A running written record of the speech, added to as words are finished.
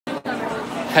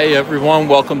Hey everyone,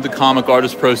 welcome to Comic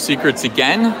Artist Pro Secrets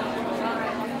again.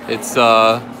 It's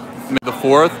May the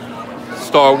 4th,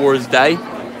 Star Wars Day,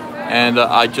 and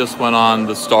I just went on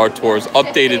the Star Tours,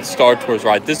 updated Star Tours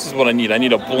ride. This is what I need. I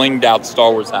need a blinged out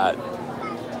Star Wars hat.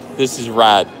 This is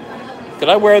rad. Could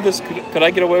I wear this? Could I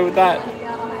get away with that?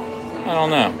 I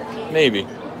don't know. Maybe.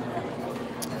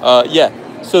 Yeah.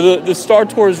 So the Star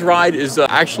Tours ride is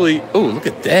actually... Oh, look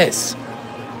at this.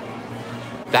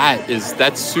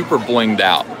 That's super blinged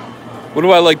out. What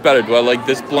do I like better? Do I like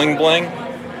this bling bling?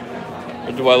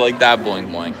 Or do I like that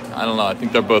bling bling? I don't know. I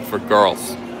think they're both for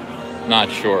girls. Not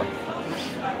sure.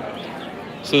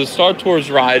 So the Star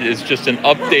Tours ride is just an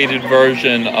updated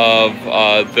version of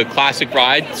the classic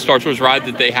ride, Star Tours ride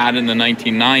that they had in the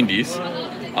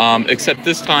 1990s. Except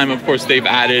this time, of course, they've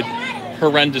added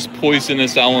horrendous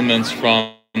poisonous elements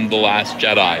from The Last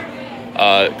Jedi.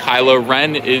 Kylo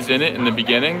Ren is in it in the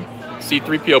beginning.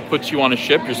 C-3PO puts you on a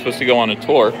ship. You're supposed to go on a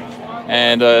tour.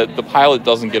 And the pilot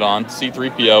doesn't get on.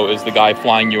 C-3PO is the guy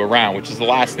flying you around, which is the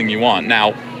last thing you want.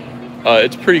 Now,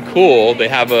 it's pretty cool. They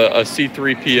have a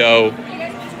C-3PO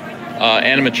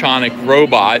animatronic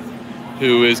robot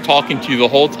who is talking to you the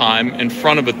whole time in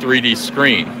front of a 3D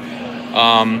screen.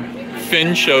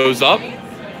 Finn shows up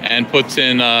and puts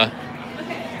in an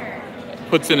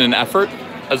effort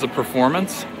as a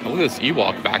performance. Oh, look at this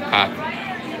Ewok backpack.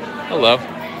 Hello.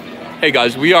 Hey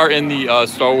guys, we are in the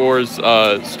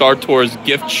Star Tours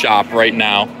gift shop right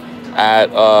now at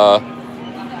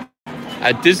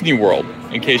Disney World,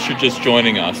 in case you're just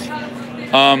joining us.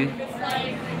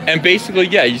 And basically,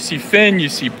 yeah, you see Finn, you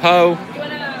see Poe.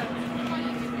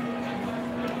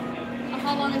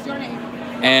 How long is your name?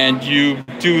 And you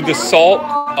do the salt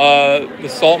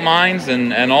mines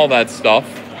and all that stuff.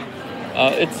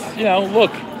 It's, you know,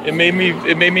 look, it made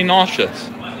me nauseous.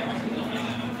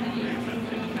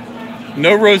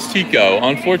 No Rose Tico.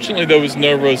 Unfortunately, there was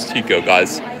no Rose Tico,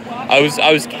 guys. I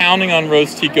was counting on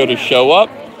Rose Tico to show up.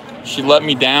 She let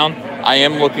me down. I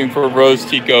am looking for Rose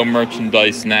Tico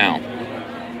merchandise now.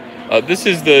 This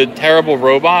is the terrible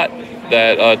robot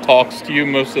that talks to you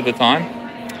most of the time.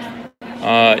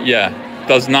 Yeah,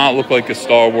 does not look like a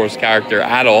Star Wars character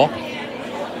at all.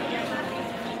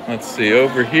 Let's see,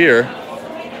 over here,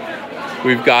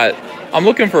 we've got... I'm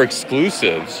looking for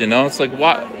exclusives, you know? It's like,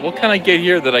 what can I get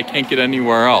here that I can't get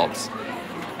anywhere else?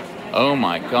 Oh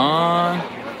my God.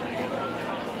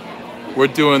 We're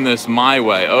doing this my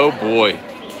way. Oh boy.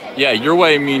 Yeah, your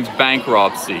way means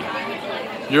bankruptcy.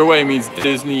 Your way means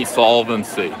Disney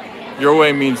solvency. Your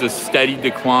way means a steady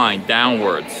decline,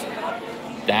 downwards.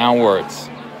 Downwards.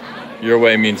 Your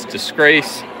way means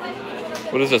disgrace.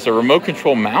 What is this, a remote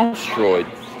control mouse droid?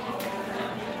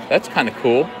 That's kind of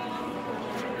cool.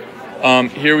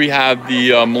 Here we have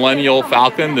the Millennial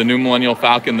Falcon, the new Millennial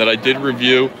Falcon that I did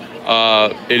review.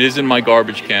 It is in my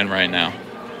garbage can right now.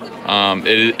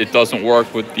 It doesn't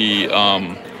work with the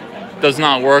does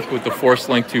not work with the Force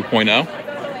Link 2.0.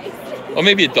 Or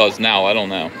maybe it does now. I don't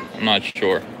know. I'm not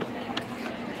sure.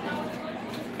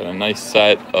 Got a nice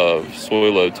set of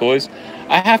Soilo toys.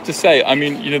 I have to say, I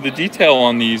mean, you know, the detail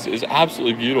on these is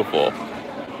absolutely beautiful.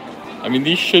 I mean,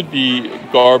 these should be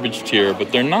garbage tier,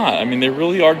 but they're not. I mean, they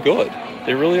really are good.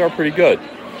 They really are pretty good.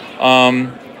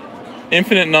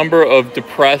 Infinite number of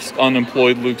depressed,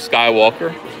 unemployed Luke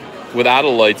Skywalker without a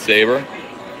lightsaber.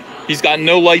 He's got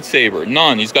no lightsaber,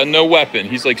 none. He's got no weapon.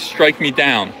 He's like, strike me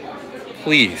down,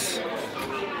 please.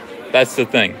 That's the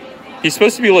thing. He's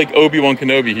supposed to be like Obi-Wan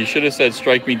Kenobi. He should have said,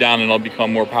 strike me down and I'll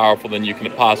become more powerful than you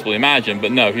can possibly imagine.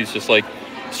 But no, he's just like,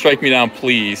 strike me down,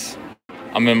 please.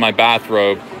 I'm in my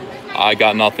bathrobe. I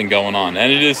got nothing going on.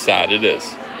 And it is sad, it is.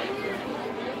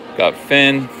 Got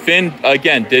Finn. Finn,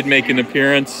 again, did make an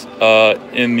appearance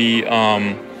in the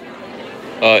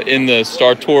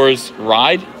Star Tours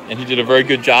ride, and he did a very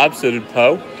good job, so did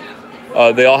Poe.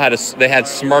 They had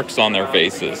smirks on their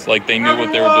faces, like they knew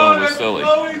what they were doing was silly.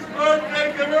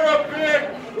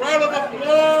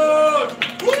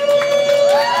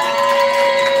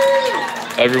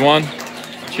 Everyone,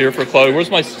 cheer for Chloe. Where's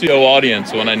my studio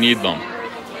audience when I need them?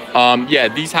 Yeah,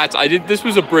 these hats, this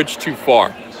was a bridge too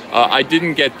far. I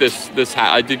didn't get this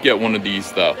hat. I did get one of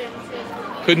these though.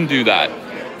 Couldn't do that.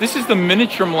 This is the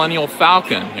miniature Millennial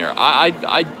Falcon here.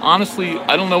 I honestly,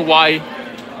 I don't know why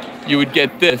you would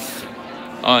get this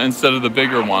instead of the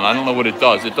bigger one. I don't know what it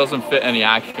does. It doesn't fit any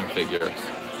action figures.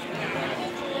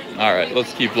 All right,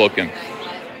 let's keep looking.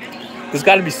 There's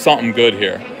got to be something good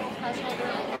here.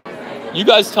 You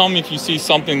guys tell me if you see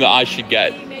something that I should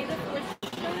get.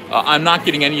 I'm not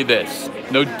getting any of this.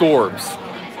 No Dorbs.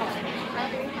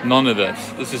 None of this.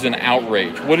 This is an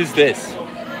outrage. What is this?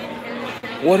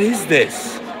 What is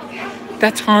this?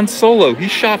 That's Han Solo. He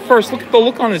shot first. Look at the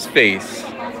look on his face.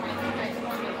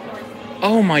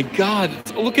 Oh my God.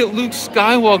 Look at Luke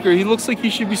Skywalker. He looks like he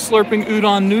should be slurping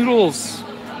udon noodles.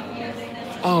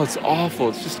 Oh, it's awful.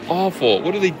 It's just awful.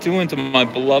 What are they doing to my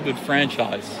beloved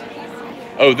franchise?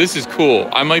 Oh, this is cool.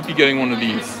 I might be getting one of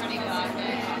these.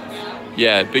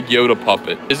 Yeah, big Yoda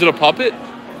puppet. Is it a puppet?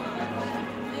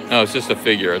 No, it's just a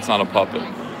figure. It's not a puppet.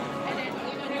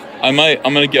 I'm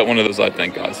gonna get one of those, I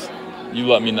think, guys. You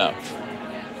let me know.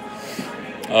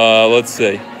 Let's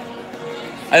see.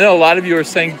 I know a lot of you are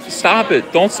saying, stop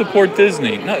it. Don't support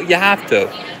Disney. No, you have to.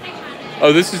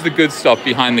 Oh, this is the good stuff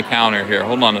behind the counter here.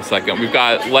 Hold on a second. We've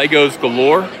got Legos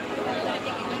galore.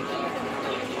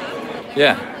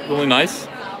 Yeah, really nice.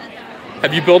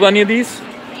 Have you built any of these?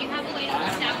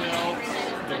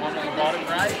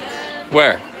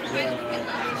 Where?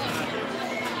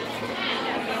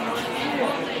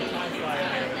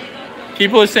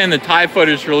 People are saying the TIE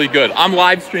Fighter is really good. I'm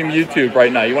live streaming YouTube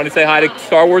right now. You want to say hi to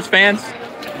Star Wars fans?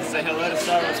 Say hello to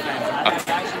Star Wars fans. I've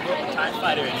actually built a TIE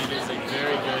Fighter and it is a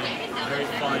very good, very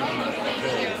fun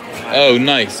build. Oh,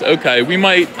 nice. Okay, we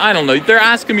might, I don't know. They're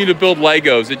asking me to build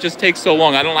Legos. It just takes so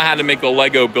long. I don't know how to make a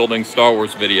Lego building Star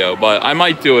Wars video, but I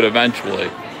might do it eventually.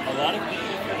 A lot of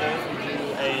people for those who do it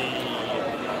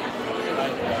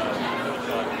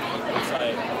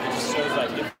just shows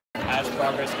like as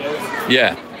progress goes.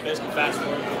 Yeah. Basically fast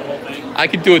forward through the whole thing. I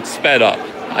could do it sped up.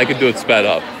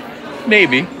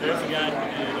 Maybe. There's a guy who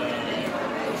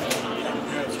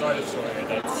did Started Story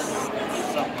that's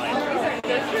something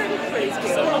like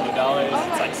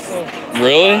 $700. It's like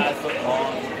Really? 5 foot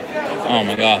long. Oh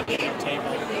my God. Do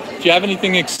you have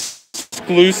anything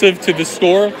exclusive to the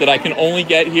store that I can only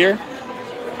get here?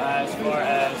 As far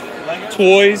as Lego?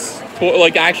 Toys,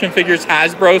 like action figures,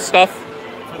 Hasbro stuff?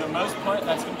 For the most part,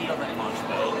 that's going to be over at Launch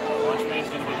Bay. Launch Bay is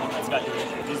going to be the one that's got your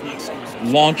Disney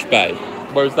exclusives. Launch Bay.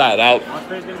 Where's that? Out? Launch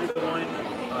Bay is going to be the one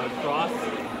across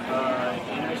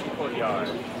Animation Courtyard.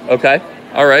 Okay.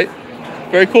 All right.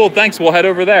 Very cool. Thanks. We'll head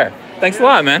over there. Thanks a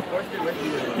lot, man.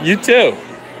 You too.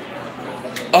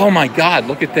 Oh my God,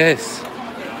 look at this.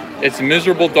 It's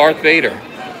miserable Darth Vader.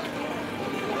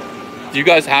 Do you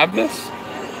guys have this?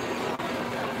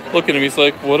 Look at him. He's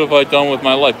like, what have I done with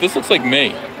my life? This looks like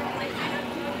me.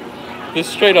 This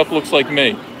straight up looks like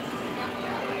me.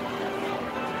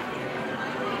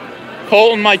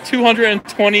 Colton, my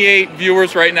 228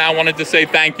 viewers right now wanted to say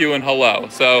thank you and hello.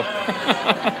 So,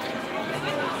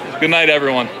 good night,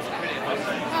 everyone.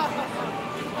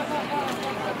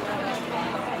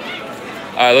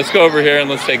 All right, let's go over here and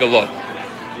let's take a look.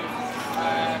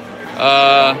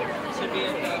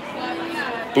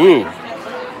 Ooh.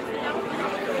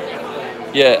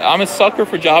 Yeah, I'm a sucker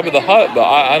for Jabba the Hutt, but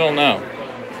I don't know.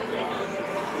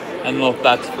 I don't know if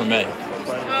that's for me.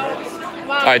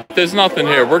 All right, there's nothing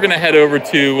here. We're gonna head over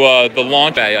to the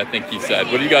launch bay, I think he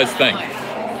said. What do you guys think?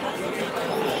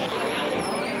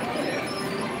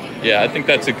 Yeah, I think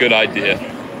that's a good idea.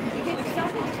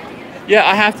 Yeah,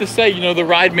 I have to say, you know, the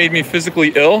ride made me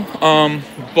physically ill,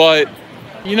 but,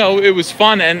 you know, it was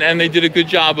fun, and they did a good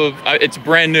job of, it's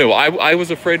brand new. I was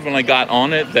afraid when I got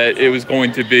on it that it was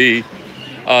going to be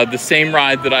the same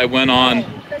ride that I went on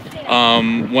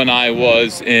when I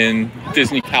was in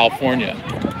Disney California,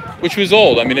 which was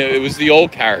old. I mean, it was the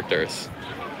old characters.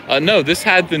 No, this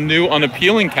had the new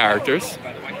unappealing characters,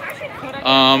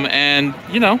 and,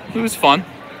 you know, it was fun.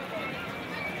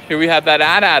 Here we have that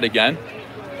AT-AT again.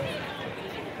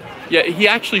 Yeah, he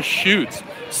actually shoots.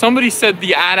 Somebody said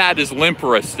the AT-AT is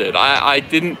limp-wristed. I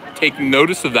didn't take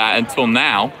notice of that until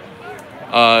now.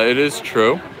 It is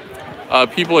true.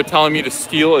 People are telling me to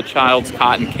steal a child's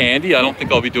cotton candy. I don't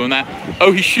think I'll be doing that.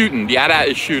 Oh, he's shooting. The AT-AT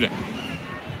is shooting.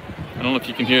 I don't know if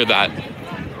you can hear that.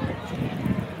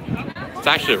 It's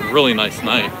actually a really nice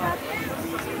night.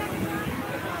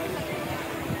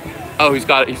 Oh,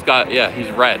 yeah, he's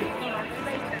red.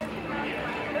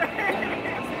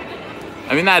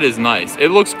 I mean, that is nice. It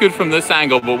looks good from this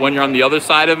angle, but when you're on the other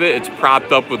side of it, it's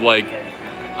propped up with, like,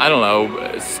 I don't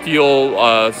know,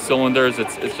 steel cylinders. It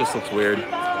just looks weird.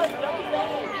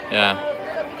 Yeah.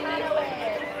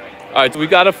 All right, so we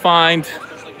got to find,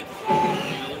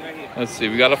 let's see,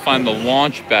 we got to find the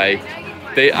launch bay.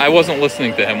 I wasn't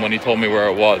listening to him when he told me where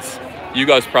it was. You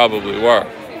guys probably were.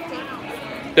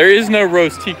 There is no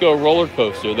Rose Tico roller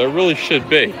coaster. There really should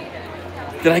be.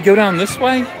 Did I go down this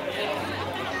way?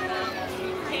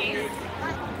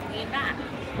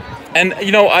 And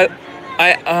you know, I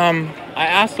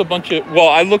asked a bunch of, well,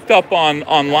 I looked up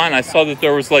online. I saw that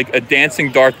there was like a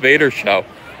dancing Darth Vader show.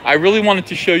 I really wanted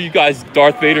to show you guys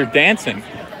Darth Vader dancing.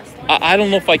 I don't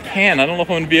know if I can. I don't know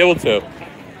if I'm gonna be able to.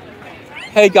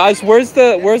 Hey guys, where's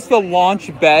the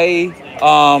launch bay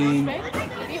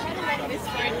If you head along this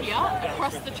road here,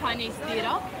 across the Chinese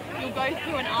Theatre, you'll go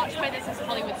through an archway that says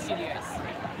Hollywood Studios.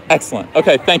 Excellent.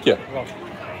 Okay, thank you. All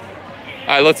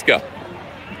right, let's go.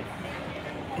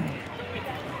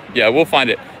 Yeah, we'll find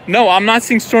it. No, I'm not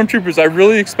seeing stormtroopers. I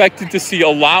really expected to see a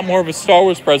lot more of a Star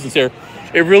Wars presence here.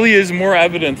 It really is more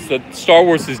evidence that Star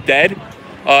Wars is dead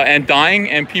and dying,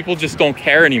 and people just don't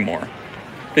care anymore.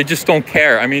 They just don't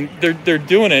care. I mean, they're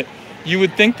doing it. You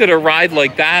would think that a ride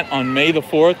like that on May the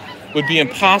 4th would be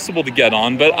impossible to get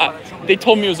on, but they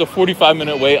told me it was a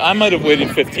 45-minute wait. I might have waited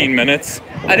 15 minutes.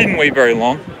 I didn't wait very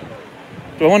long.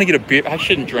 Do I want to get a beer? I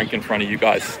shouldn't drink in front of you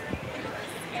guys.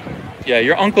 Yeah,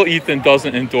 your Uncle Ethan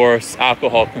doesn't endorse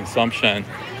alcohol consumption.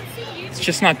 It's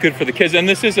just not good for the kids. And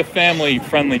this is a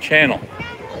family-friendly channel.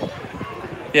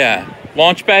 Yeah.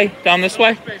 Launch Bay, down this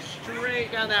way?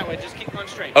 Straight down that way. Just keep going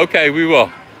straight. Okay, we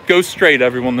will. Go straight,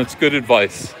 everyone. That's good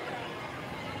advice.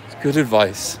 It's good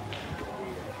advice.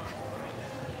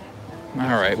 All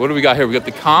right, what do we got here? We got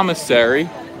the commissary.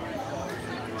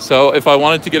 So if I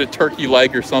wanted to get a turkey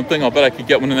leg or something, I'll bet I could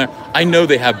get one in there. I know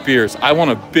they have beers. I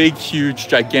want a big, huge,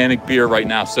 gigantic beer right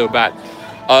now so bad.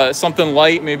 Something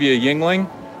light, maybe a Yingling.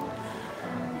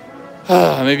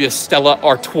 Maybe a Stella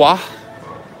Artois.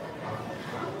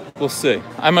 We'll see.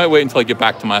 I might wait until I get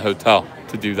back to my hotel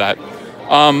to do that.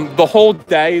 The whole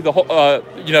day,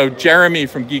 Jeremy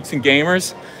from Geeks and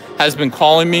Gamers has been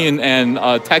calling me and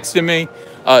texting me.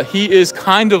 He is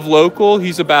kind of local.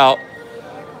 He's about,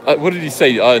 what did he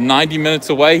say, 90 minutes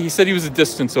away? He said he was a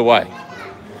distance away.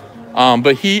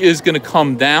 But he is going to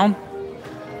come down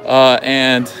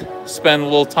and spend a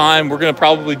little time. We're going to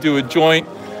probably do a joint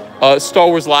Star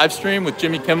Wars live stream with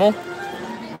Jimmy Kimmel.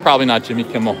 Probably not Jimmy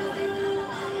Kimmel.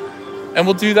 And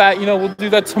we'll do that, we'll do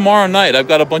that tomorrow night. I've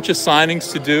got a bunch of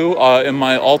signings to do in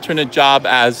my alternate job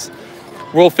as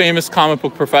world famous comic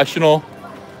book professional.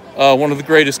 One of the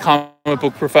greatest comic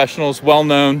book professionals,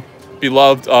 well-known,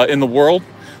 beloved in the world.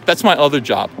 That's my other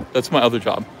job. That's my other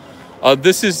job.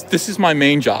 This is my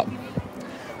main job.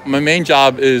 My main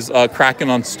job is cracking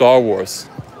on Star Wars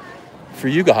for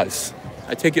you guys.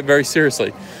 I take it very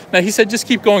seriously. Now, he said just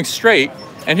keep going straight,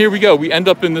 and here we go. We end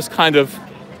up in this kind of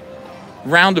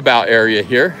roundabout area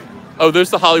here. Oh, there's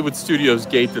the Hollywood Studios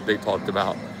gate that they talked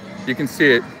about. You can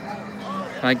see it.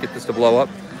 Can I get this to blow up?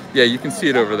 Yeah, you can see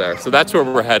it over there. So that's where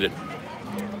we're headed.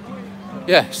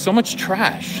 Yeah, so much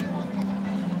trash.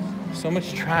 So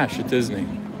much trash at Disney.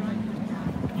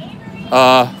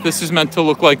 This is meant to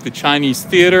look like the Chinese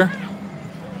theater.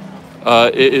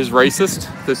 It is racist.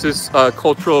 This is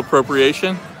cultural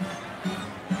appropriation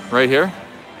right here.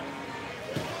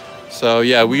 So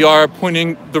yeah, we are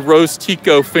pointing the Rose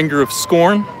Tico finger of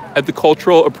scorn at the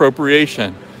cultural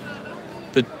appropriation.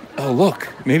 Oh look,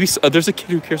 maybe there's a kid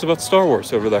who cares about Star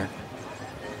Wars over there.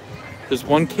 There's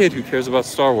one kid who cares about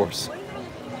Star Wars.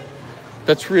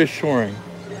 That's reassuring.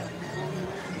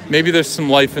 Maybe there's some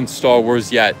life in Star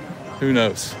Wars yet. Who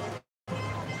knows?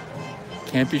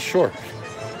 Can't be sure.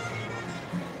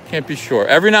 Can't be sure.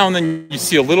 Every now and then you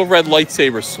see a little red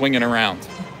lightsaber swinging around.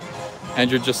 And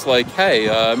you're just like,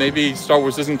 hey, maybe Star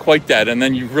Wars isn't quite dead. And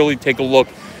then you really take a look.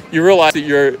 You realize that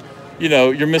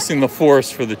you're missing the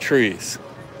forest for the trees.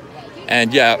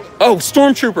 And yeah, oh,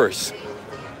 stormtroopers.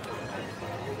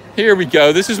 Here we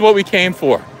go. This is what we came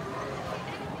for.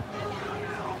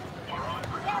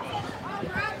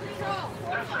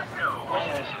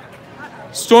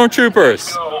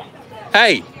 Stormtroopers.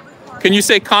 Hey, can you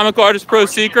say Comic Artist Pro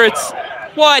Secrets?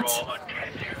 What?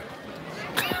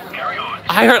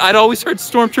 I'd always heard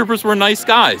stormtroopers were nice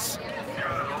guys.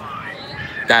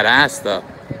 That ass though.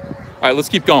 All right, let's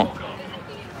keep going.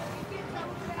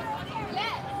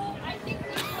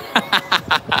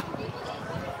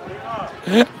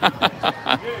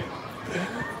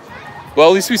 Well,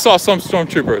 at least we saw some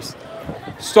stormtroopers.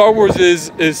 Star Wars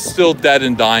is still dead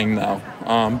and dying though.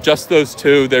 Just those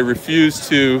two. They refuse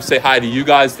to say hi to you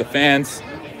guys, the fans.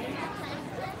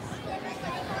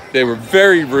 They were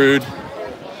very rude.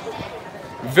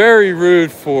 Very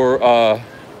rude for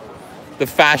the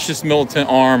fascist militant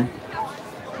arm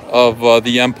of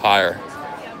the Empire.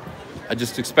 I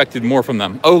just expected more from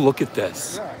them. Oh, look at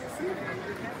this.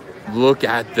 Look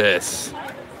at this.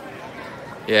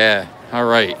 Yeah, all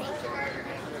right.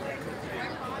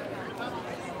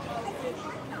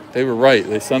 They were right.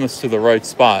 They sent us to the right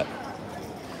spot.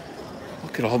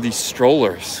 Look at all these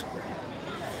strollers.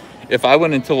 If I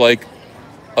went into like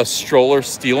a stroller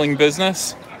stealing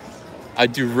business,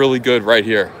 I'd do really good right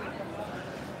here.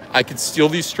 I could steal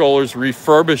these strollers,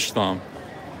 refurbish them,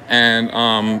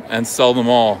 and sell them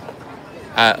all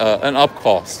at an up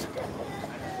cost.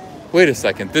 Wait a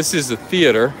second, this is a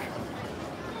theater.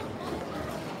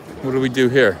 What do we do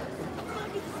here?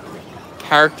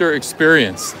 Character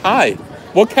experience. Hi.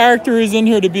 What character is in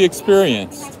here to be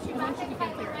experienced?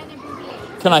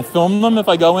 Can I film them if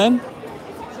I go in?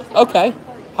 Okay.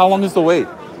 How long is the wait?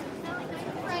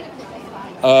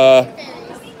 Oh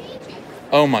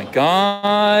my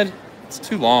God. It's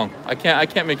too long. I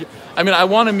can't make it. I mean, I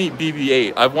want to meet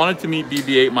BB-8. I've wanted to meet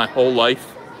BB-8 my whole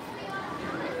life.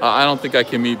 I don't think I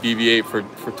can meet BB-8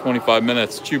 for 25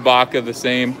 minutes. Chewbacca the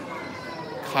same.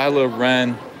 Kylo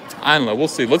Ren. I don't know. We'll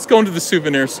see. Let's go into the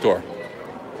souvenir store.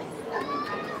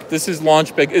 This is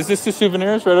Launch Bag. Is this the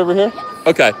souvenirs right over here?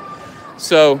 Okay.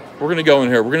 So we're going to go in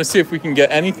here. We're going to see if we can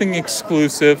get anything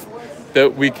exclusive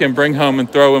that we can bring home and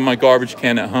throw in my garbage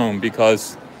can at home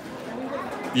because,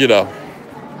 you know.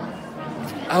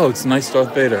 Oh, it's nice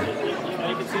Darth Vader. Now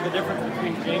you can see the difference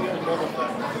between Jango and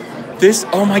Boba Fett. This,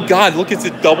 oh my God, look, it's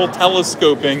a double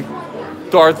telescoping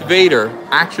Darth Vader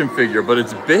action figure, but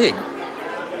it's big.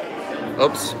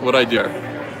 Oops, what'd I do?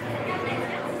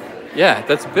 Yeah,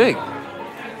 that's big.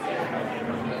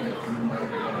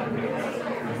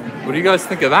 What do you guys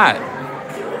think of that?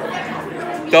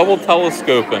 Double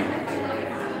telescoping.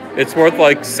 It's worth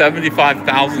like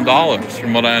 $75,000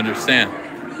 from what I understand.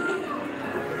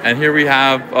 And here we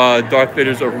have Darth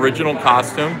Vader's original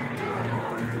costume.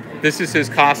 This is his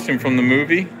costume from the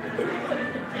movie.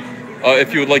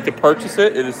 If you would like to purchase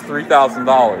it, it is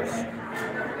 $3,000.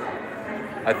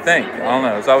 I think. I don't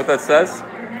know. Is that what that says?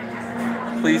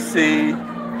 Please see...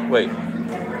 Wait.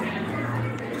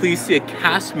 Please see a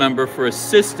cast member for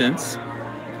assistance.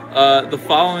 The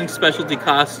following specialty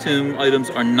costume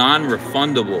items are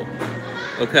non-refundable.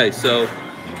 Okay, so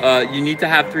you need to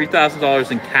have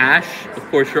 $3,000 in cash. Of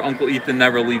course, your Uncle Ethan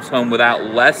never leaves home without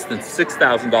less than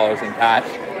 $6,000 in cash.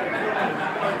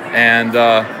 And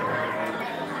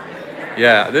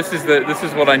yeah, this is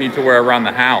what I need to wear around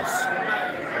the house.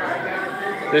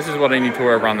 This is what I need to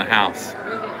wear around the house.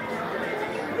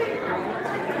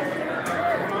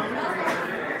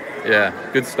 Yeah,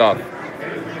 good stuff.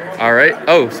 All right.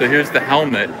 Oh, so here's the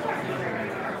helmet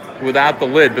without the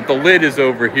lid, but the lid is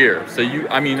over here. So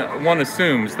one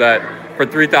assumes that for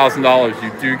 $3,000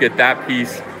 you do get that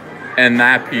piece and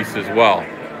that piece as well.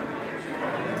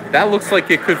 That looks like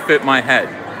it could fit my head.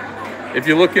 If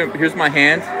you look at, here's my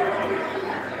hand.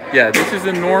 Yeah, this is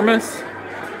enormous.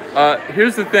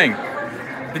 Here's the thing.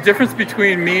 The difference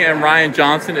between me and Rian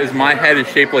Johnson is my head is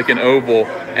shaped like an oval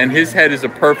and his head is a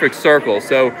perfect circle.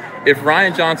 So if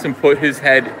Rian Johnson put his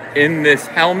head in this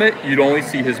helmet, you'd only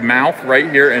see his mouth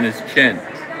right here and his chin.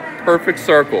 Perfect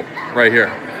circle right here.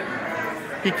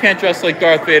 He can't dress like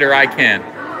Darth Vader, I can.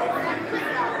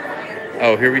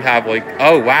 Oh, here we have like,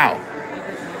 oh wow.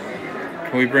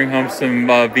 Can we bring home some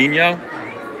vino?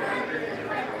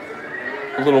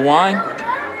 A little wine?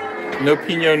 No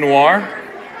Pinot Noir.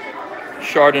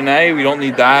 Chardonnay, we don't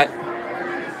need that.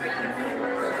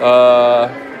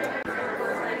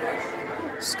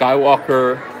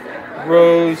 Skywalker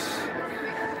Rose.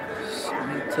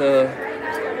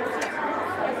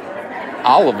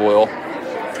 Olive oil.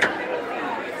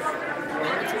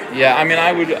 Yeah, I mean,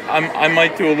 I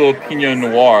might do a little Pinot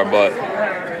Noir, but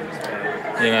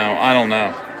you know, I don't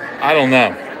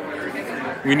know.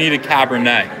 We need a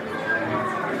Cabernet.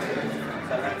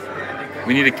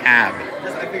 We need a cab.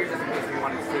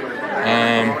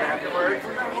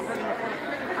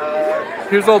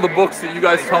 Here's all the books that you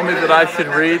guys told me that I should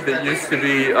read that used to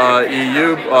be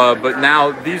EU, but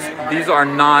now these are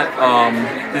not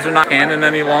canon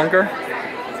any longer.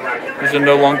 These are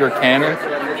no longer canon.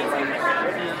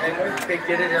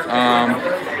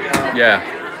 Yeah.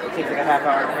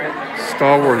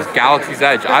 Star Wars Galaxy's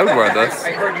Edge. I would wear this.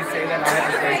 I heard you say that. I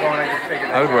had to stay going. I just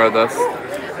figured. I would wear this.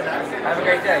 Have a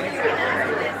great day.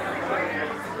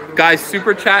 Guys,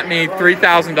 super chat me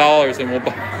 $3,000 and we'll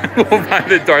buy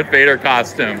the Darth Vader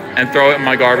costume and throw it in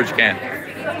my garbage can.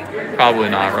 Probably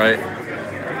not, right?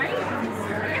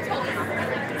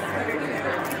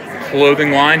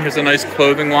 Clothing line. Here's a nice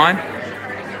clothing line.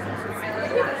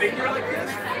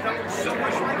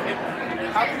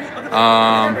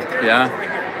 Yeah.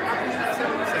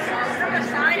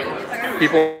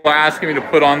 People are asking me to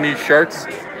put on these shirts.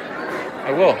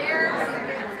 I will.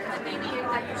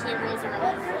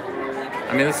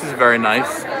 I mean, this is very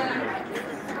nice.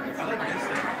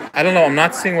 I don't know. I'm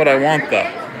not seeing what I want, though.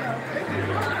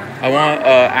 I want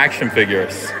action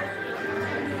figures.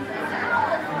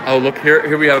 Oh, look,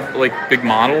 here we have, like, big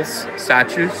models,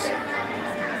 statues.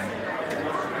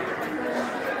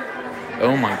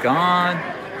 Oh, my God.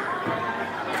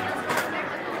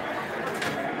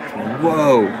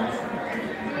 Whoa.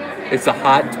 It's a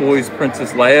Hot Toys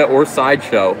Princess Leia or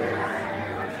Sideshow.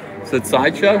 Is it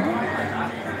Sideshow?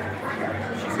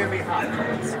 She's gonna be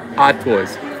Hot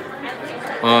Toys.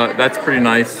 That's pretty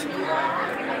nice.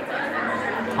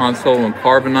 Han Solo and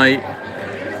Carbonite.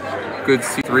 Good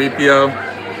C-3PO.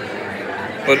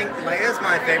 But Leia's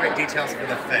my favorite details for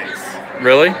the face.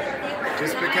 really?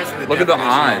 Just because of the Look at the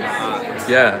definition eyes. of the eyes.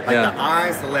 Yeah, Like yeah. the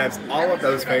eyes, the lips, all of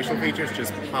those facial features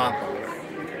just pop.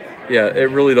 Yeah, it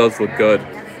really does look good.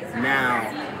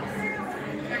 Now,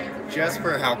 just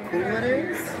for how cool it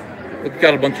is, Look, we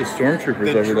got a bunch of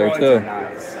stormtroopers the over there droids too. are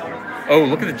nice. Oh,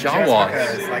 look at the Just Jawas.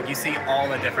 because, like, you see all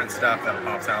the different stuff that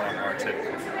pops out on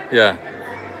R2. Yeah.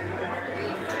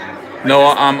 No,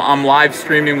 I'm live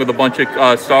streaming with a bunch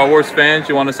of Star Wars fans.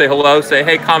 You want to say hello? Say,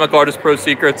 hey, Comic Artist Pro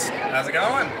Secrets. How's it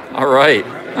going? All right.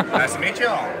 Nice to meet you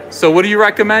all. So what do you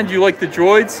recommend? You like the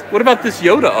droids? What about this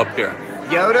Yoda up here?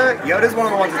 Yoda's one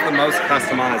of the ones that's the most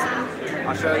customizable.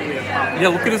 I'll show you. Yeah,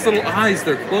 look at his little eyes.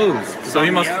 They're closed. So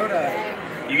he must...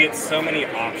 Yoda, you get so many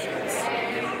options.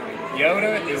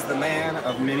 Yoda is the man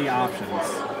of many options.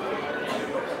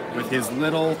 With his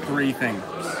little 3 fingers.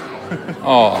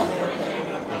 Oh.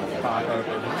 Pop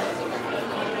open.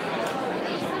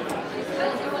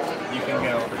 You can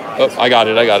go. Oh, I got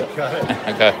it. Got it.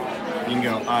 Okay. You can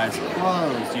go eyes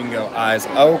closed. You can go eyes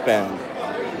open.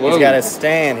 Whoa. He's got his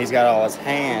stand. He's got all his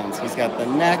hands. He's got the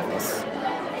necklace.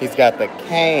 He's got the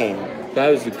cane. That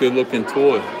was a good looking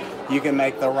toy. You can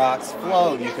make the rocks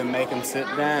float. You can make them sit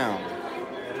down.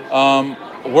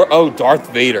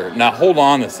 Darth Vader. Now hold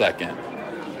on a second.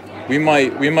 We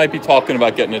might be talking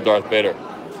about getting a Darth Vader.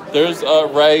 There's a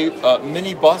Rey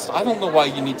mini bust. I don't know why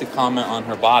you need to comment on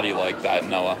her body like that,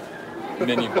 Noah.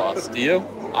 Mini bust. Do you?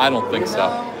 I don't think so.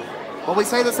 Well, we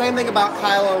say the same thing about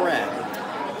Kylo Ren.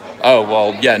 Oh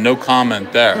well, yeah. No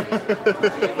comment there.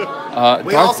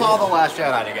 We all saw The Last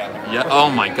Jedi together. Yeah. Oh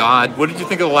my God. What did you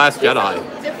think of The Last Jedi?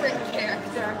 Different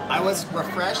character. I was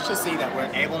refreshed to see that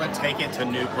we're able to take it to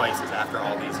new places after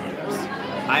all these years.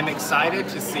 I'm excited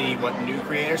to see what new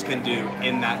creators can do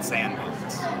in that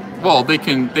sandbox. Well, they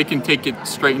can take it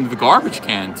straight into the garbage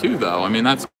can too, though. I mean,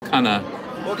 that's kind of.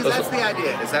 Well, because that's the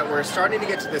idea, is that we're starting to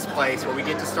get to this place where we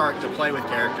get to start to play with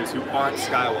characters who aren't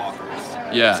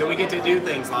Skywalkers. Yeah. So we get to do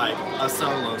things like a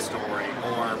solo story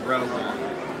or Rogue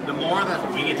One. The more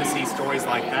that we get to see stories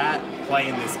like that play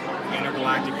in this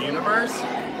intergalactic universe,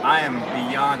 I am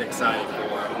beyond excited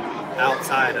for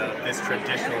outside of this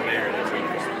traditional narrative we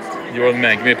used. You're the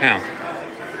man. Give me a pound.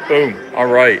 Boom. All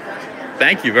right.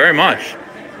 Thank you very much.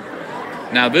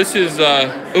 Now this is,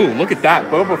 ooh, look at that,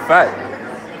 Boba Fett.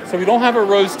 So we don't have a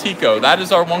Rose Tico. That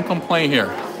is our one complaint here.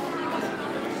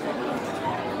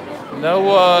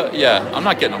 No, yeah, I'm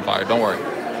not getting on fire. Don't worry.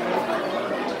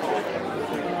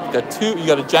 You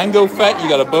got a Jango Fett, you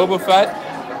got a Boba Fett.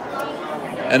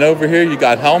 And over here you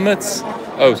got helmets.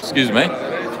 Oh, excuse me.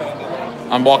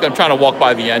 I'm trying to walk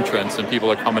by the entrance and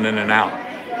people are coming in and out.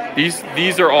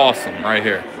 These are awesome right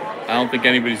here. I don't think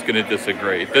anybody's gonna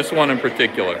disagree. This one in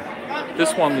particular.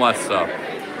 This one less so.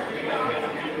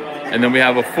 And then we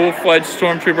have a full-fledged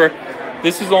Stormtrooper.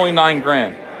 This is only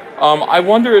 $9,000. I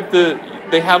wonder if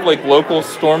they have like local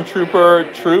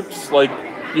Stormtrooper troops, like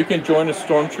you can join a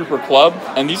Stormtrooper club,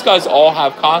 and these guys all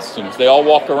have costumes. They all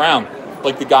walk around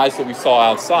like the guys that we saw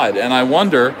outside. And I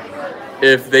wonder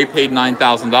if they paid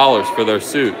 $9,000 for their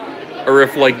suit, or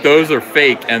if like those are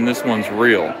fake and this one's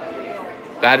real.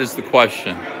 That is the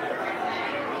question.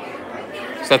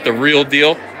 Is that the real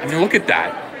deal? I mean, look at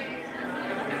that.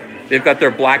 They've got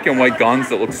their black and white guns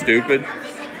that look stupid.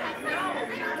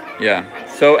 Yeah.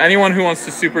 So anyone who wants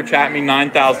to super chat me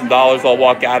 $9,000, I'll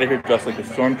walk out of here dressed like a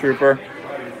Stormtrooper.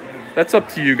 That's up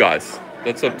to you guys.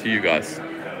 That's up to you guys.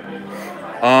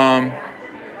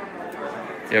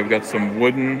 Yeah, we've got some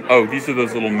wooden. Oh, these are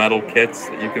those little metal kits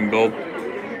that you can build.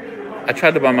 I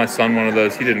tried to buy my son one of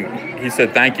those. He didn't. He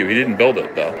said thank you. He didn't build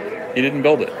it though. He didn't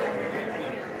build it.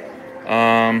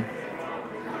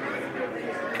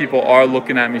 People are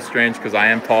looking at me strange because I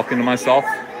am talking to myself.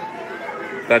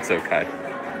 That's okay.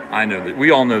 I know that we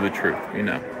all know the truth. You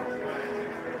know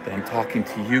that I'm talking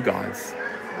to you guys.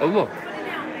 Oh look.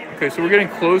 Okay, so we're getting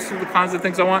close to the kinds of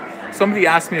things I want. Somebody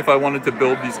asked me if I wanted to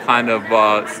build these kind of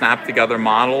snap together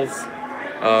models,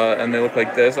 and they look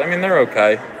like this. I mean, they're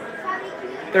okay.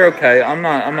 They're okay. I'm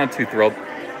not too thrilled.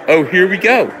 Oh, here we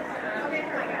go.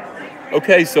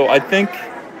 Okay, so I think.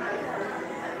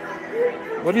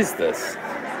 What is this?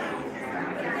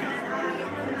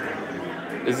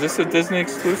 Is this a Disney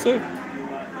exclusive?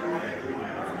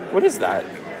 What is that?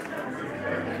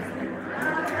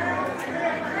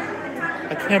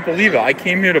 I can't believe it. I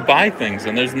came here to buy things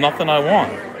and there's nothing I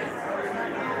want.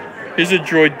 Here's a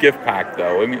droid gift pack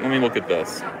though. Let me look at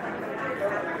this.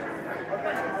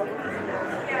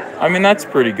 I mean, that's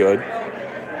pretty good.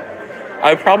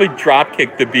 I'd probably drop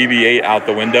kick the BB-8 out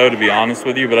the window, to be honest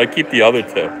with you, but I'd keep the other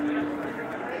two.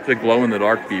 It's a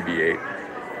glow-in-the-dark BB-8.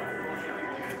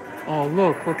 Oh,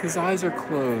 look, his eyes are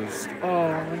closed.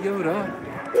 Oh, Yoda.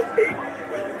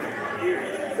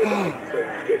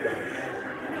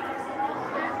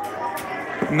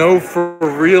 No, for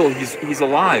real, he's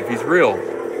alive, he's real.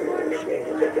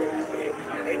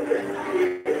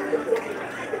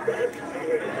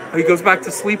 He goes back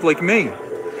to sleep like me.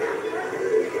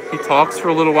 He talks for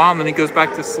a little while and then he goes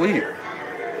back to sleep.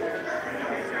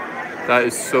 That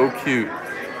is so cute.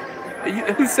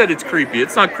 Who said it's creepy?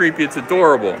 It's not creepy, it's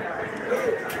adorable.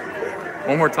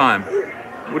 One more time.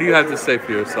 What do you have to say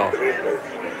for yourself?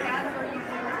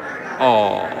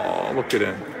 Oh, look at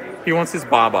him. He wants his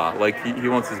baba. Like, he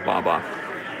wants his baba.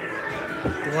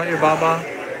 You want your baba?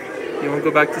 You want to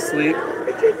go back to sleep?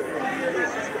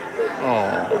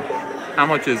 Oh. How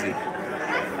much is he?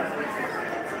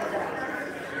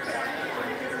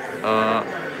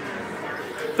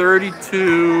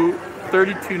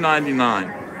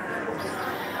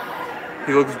 $32.99.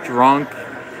 He looks drunk.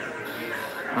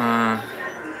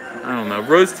 I don't know.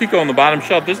 Rose Tico on the bottom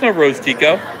shelf. There's no Rose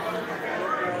Tico.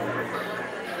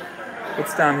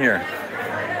 What's down here?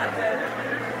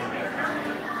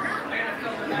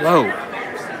 Whoa.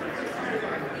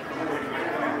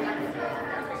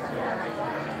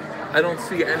 I don't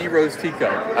see any Rose Tico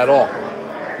at all.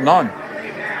 None.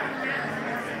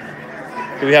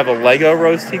 Do we have a Lego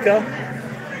Rose Tico?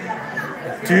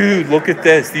 Dude, look at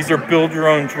this. These are build your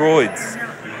own droids.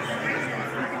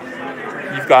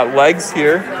 You've got legs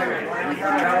here.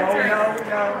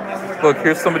 Look,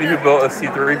 here's somebody who built a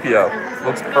C-3PO.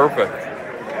 Looks perfect.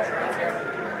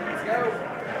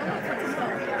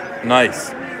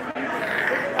 Nice.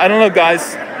 I don't know,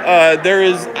 guys. There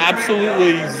is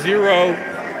absolutely zero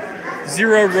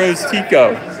Rose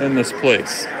Tico in this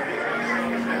place.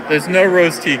 There's no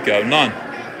Rose Tico, none.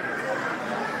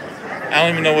 I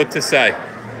don't even know what to say.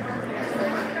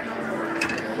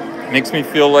 Makes me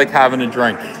feel like having a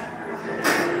drink,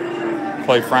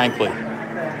 quite frankly.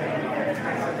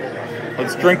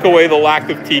 Let's drink away the lack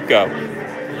of Tico.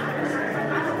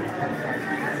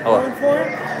 Hello.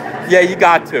 Yeah, you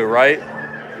got to, right?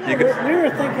 We were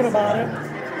thinking about it.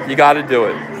 You got to do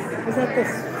it. Is that the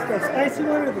spicy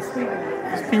one or the sweet one?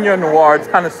 It's Pinot Noir. It's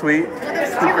kind of sweet. Well,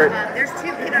 there's two of them. There's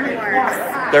two Pinot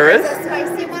Noirs. There is? There's a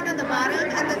spicy one on the bottom,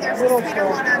 and then there's a sweeter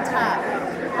one on top.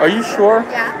 Are you sure?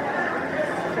 Yeah.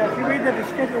 So if you read the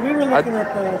description, we were looking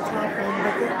at the top one,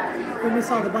 but when we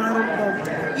saw the bottom,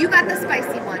 You got the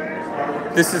spicy one.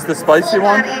 This is the spicy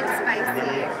one? Full-bodied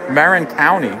spicy. Marin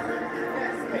County.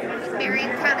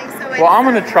 Marion County, so it's... Well, I'm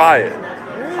going to try it.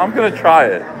 I'm going to try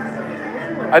it.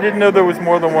 I didn't know there was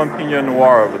more than one Pinot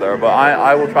Noir over there, but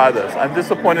I will try this. I'm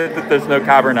disappointed that there's no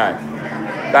Cabernet.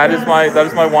 That is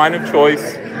my wine of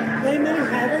choice. they may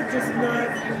have it, just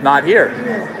not Not here.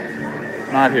 here.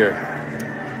 Not here.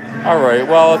 All right.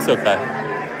 Well, it's okay.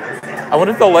 I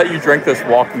wonder if they'll let you drink this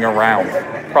walking around.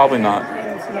 Probably not.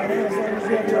 As long as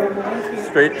you have your own wine.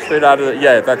 Straight out of the.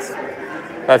 Yeah, that's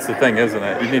the thing, isn't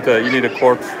it? You need a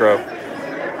corkscrew.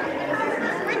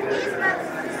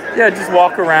 Yeah, just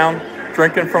walk around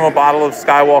drinking from a bottle of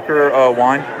Skywalker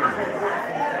wine.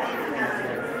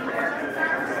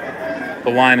 The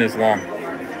line is long.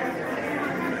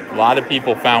 A lot of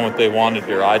people found what they wanted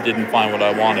here. I didn't find what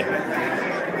I wanted.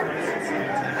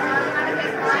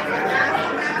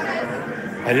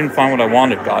 I didn't find what I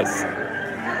wanted, guys.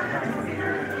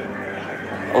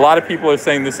 A lot of people are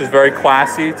saying this is very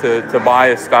classy to buy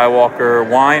a Skywalker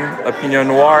wine, a Pinot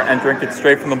Noir, and drink it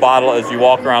straight from the bottle as you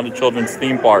walk around the children's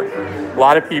theme park. A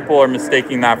lot of people are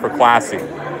mistaking that for classy.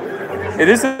 It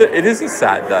is a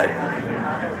sad day.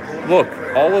 Look,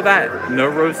 all of that, no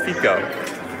Rose Tico.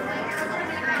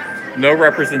 No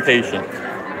representation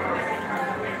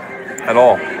at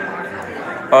all.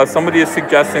 Somebody is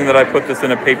suggesting that I put this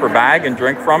in a paper bag and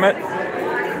drink from it.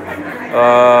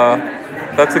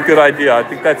 That's a good idea. I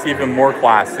think that's even more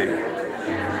classy.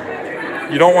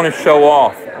 You don't want to show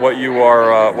off what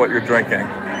you're drinking.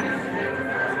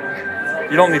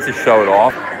 You don't need to show it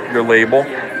off, your label.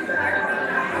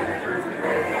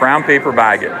 Brown paper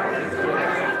bag it.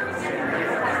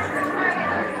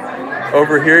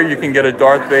 Over here, you can get a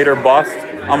Darth Vader bust.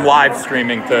 I'm live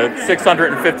streaming to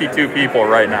 652 people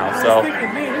right now, so.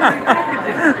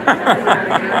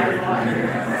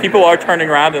 People are turning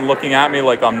around and looking at me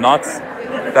like I'm nuts.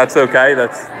 That's okay.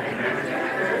 That's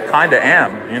kind of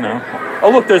am, you know. Oh,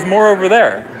 look, there's more over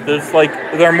there.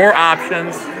 There are more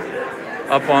options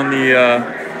up on the,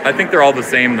 I think they're all the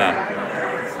same though.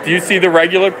 Do you see the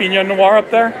regular Pinot Noir up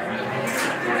there?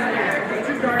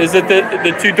 Is it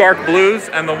the two dark blues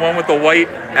and the one with the white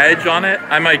edge on it?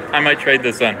 I might trade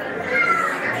this in.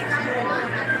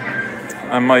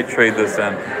 I might trade this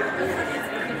in.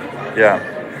 Yeah.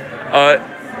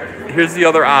 Here's the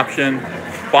other option.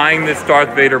 Buying this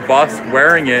Darth Vader bust,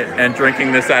 wearing it, and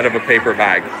drinking this out of a paper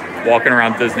bag. Walking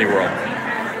around Disney World.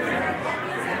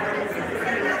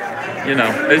 You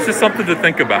know, it's just something to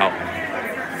think about.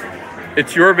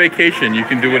 It's your vacation. You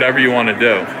can do whatever you want to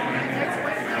do.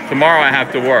 Tomorrow I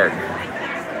have to work.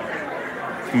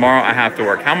 Tomorrow I have to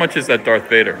work. How much is that Darth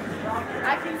Vader?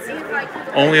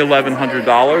 Only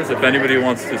 $1,100. If anybody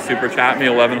wants to super chat me,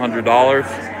 $1,100.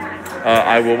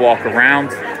 I will walk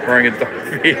around wearing a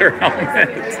Darth Vader helmet.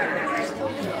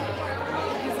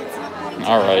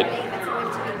 All right.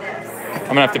 I'm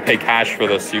gonna have to pay cash for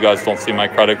this so you guys don't see my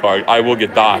credit card. I will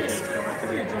get doxxed.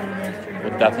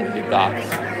 We'll definitely get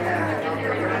doxxed.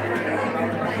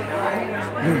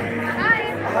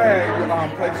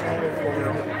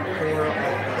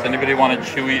 Does anybody want a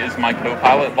Chewie is my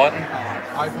co-pilot button?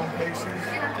 iPhone cases.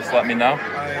 Just let me know.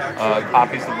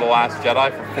 Copies of The Last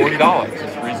Jedi for $40.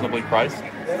 It's reasonably priced.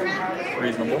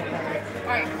 Reasonable.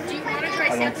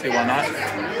 I don't see why not.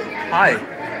 Hi.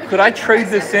 Could I trade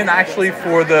this in actually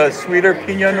for the sweeter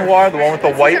Pinot Noir, the one with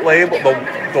the white label,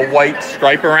 the white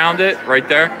stripe around it, right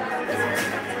there?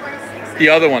 The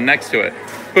other one next to it.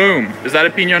 Boom. Is that a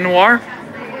Pinot Noir?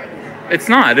 It's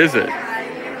not, is it?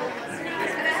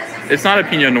 It's not a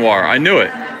Pinot Noir. I knew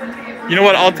it. You know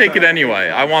what? I'll take it anyway.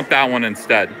 I want that one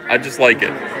instead. I just like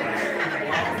it.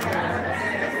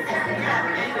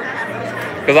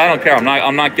 Because I don't care.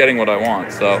 I'm not getting what I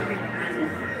want, so.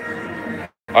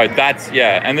 All right, that's,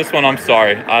 yeah. And this one, I'm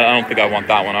sorry. I don't think I want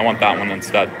that one. I want that one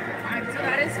instead.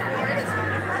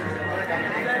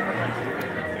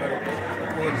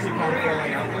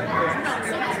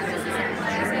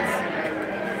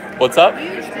 What's up?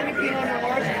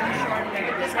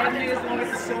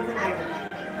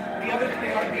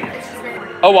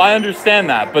 Oh, I understand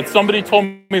that, but somebody told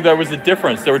me there was a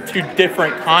difference. There were two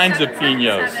different kinds of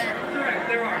Pinots.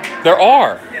 There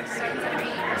are.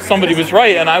 Somebody was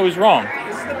right and I was wrong.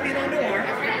 This is the Pinot Noir.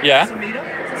 Yeah.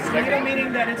 Samita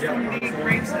meaning that it's from the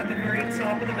grapes at the very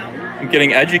top of the mountain. I'm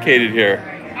getting educated here.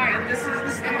 Alright, this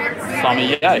is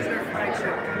Samiyeh.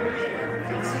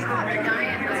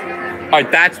 All right,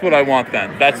 that's what I want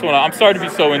then. That's what I'm sorry to be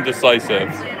so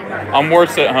indecisive. I'm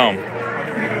worse at home.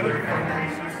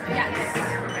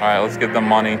 All right, let's get the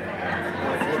money.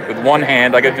 With one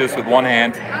hand, I gotta do this with one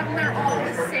hand. They're all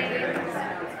the same.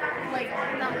 Like,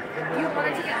 you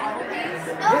wanted to get all of these?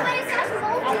 Oh, but it says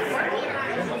multi.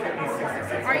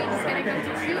 Are you just gonna go to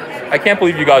choose? I can't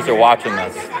believe you guys are watching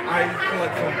this.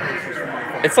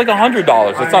 It's like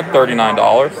 $100. It's not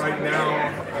 $39. Right now,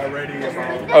 already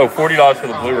about Oh, $40 for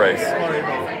the Blu-rays. probably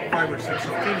about 5 or 6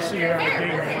 of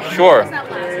them. Sure.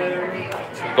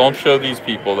 Don't show these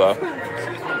people though.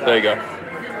 There you go.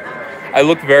 I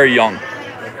look very young.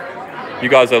 You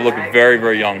guys, I look very,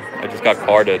 very young. I just got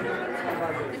carded.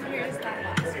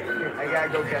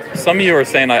 Some of you are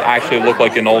saying I actually look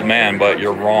like an old man, but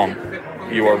you're wrong.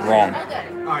 You are wrong.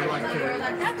 I like it,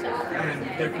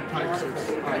 and different types of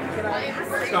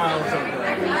styles of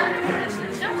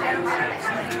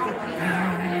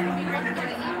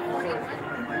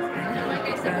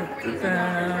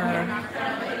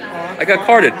I got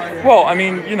carded. Well, I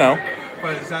mean, you know.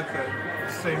 But is that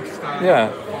the same style?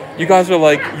 Yeah. You guys are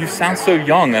like, you sound so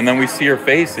young, and then we see your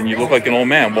face and you look like an old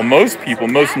man. Well, most people,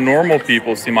 most normal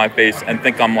people see my face and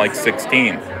think I'm like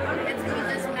 16.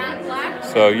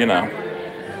 So, you know.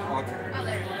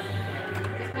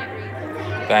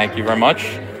 Thank you very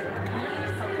much.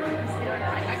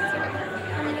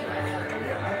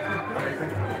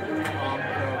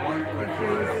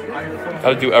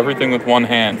 Gotta do everything with one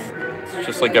hand. It's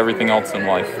just like everything else in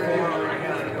life.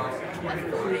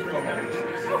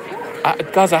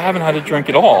 Guys, I haven't had a drink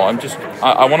at all.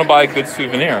 I want to buy a good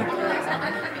souvenir.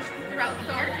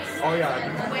 Oh, yeah.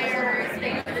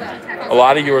 A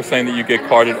lot of you are saying that you get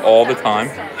carded all the time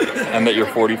and that you're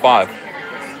 45.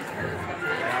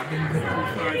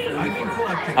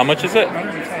 How much is it?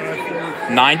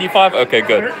 95? Okay,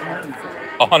 good.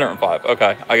 105.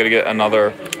 Okay, I gotta get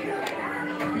another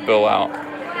bill out.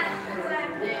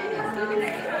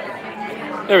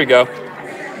 There we go.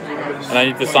 And I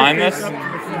need to sign this?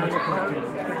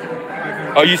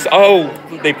 Oh,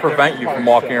 they prevent you from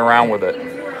walking around with it.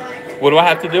 What do I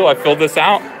have to do? I fill this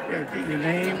out? your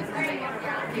name.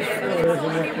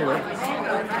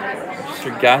 Just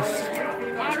your guess.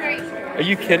 Are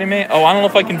you kidding me? Oh, I don't know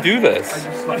if I can do this.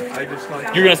 I just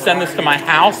like. You're gonna send this to my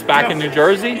house back in New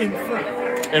Jersey? In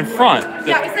front. In front?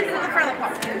 Yeah, we sent it to the front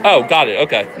of the car. Oh, got it.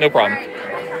 Okay, no problem.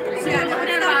 So, yeah,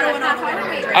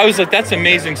 I was like, that's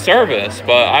amazing service,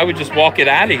 but I would just walk it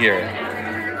out of here.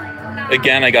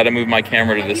 Again, I got to move my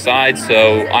camera to the side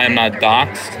so I am not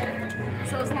doxxed.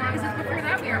 So as long as it's before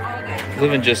that, we are all good.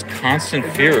 Live in just constant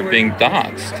fear of being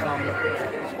doxxed.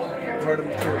 Heard them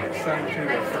to send to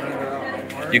the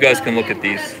friend out. You guys can look at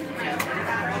these.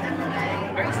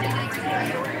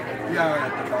 Yeah,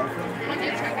 at the Dolphin.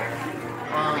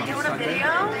 Sunday.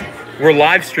 We're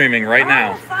live streaming right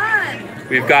now. Fun.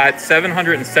 We've got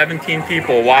 717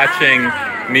 people watching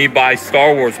me buy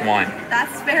Star Wars wine.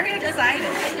 That's very exciting.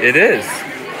 It is.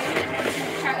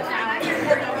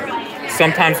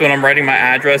 Sometimes when I'm writing my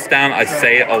address down, I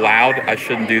say it aloud. I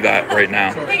shouldn't do that right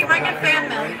now. Hey, you might get fan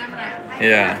mail.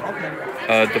 Yeah.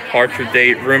 Departure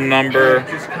date, room number.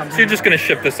 So you're just going to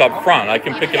ship this up front. I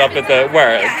can pick it up at the,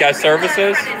 where? Guest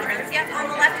services? Yep, on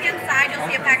the left-hand side, you'll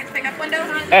see a package pickup window.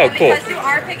 Oh, cool. Because you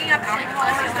are picking up alcohol,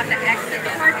 you'll have to exit the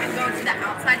park and go to the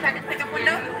outside package pickup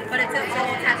window, but it's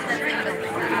all attached to the same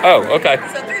building. Oh, okay.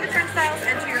 So through the turnstiles,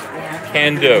 enter your code.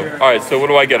 Can do. All right, so what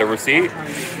do I get, a receipt?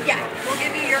 Yeah, we'll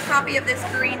give you your copy of this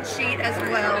green sheet as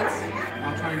well.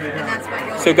 And that's what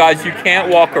you'll So guys, you can't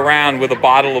walk around with a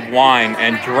bottle of wine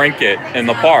and drink it in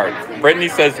the park. Brittany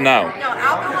says no. No,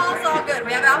 alcohol's all good.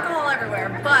 We have alcohol everywhere,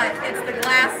 but it's the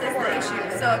glass is the issue.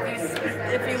 So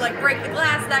if you like break the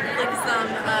glass, that could lead to some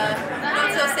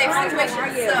not so safe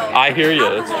situations. So I hear you.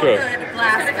 It's alcohol true. good,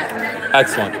 glass good.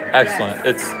 Excellent, excellent.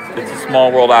 It's a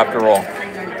small world after all.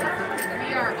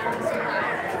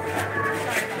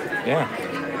 Yeah.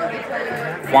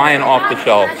 Flying off the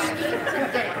shelves.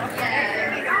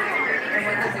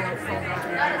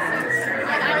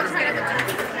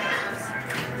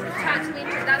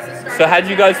 So how'd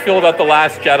you guys feel about The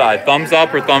Last Jedi? Thumbs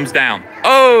up or thumbs down?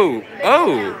 Oh,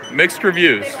 mixed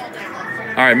reviews.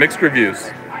 All right, mixed reviews.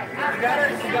 You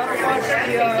gotta watch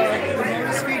the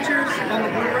bonus features on the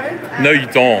Blu-ray, No, you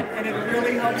don't. and it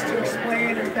really helps to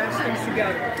explain and patch things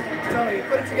together. I'm telling you,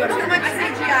 put it together. Too much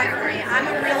CGI for me. I'm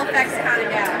a real effects kind of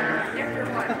gal.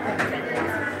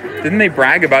 Didn't they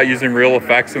brag about using real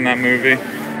effects in that movie? It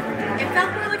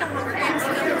felt more like a Hunger Games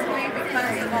film to me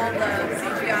because of all the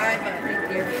CGI, but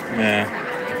Yeah.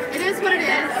 it is what it is.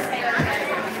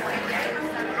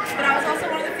 But I was also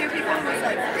one of the few people who was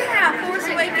like, yeah, Force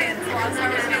Awakens. A lot of Star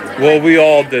Wars fans were Well, like, we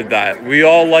all did that. We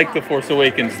all liked The Force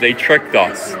Awakens. They tricked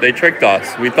us.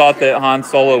 We thought that Han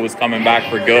Solo was coming back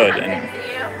for good, and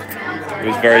it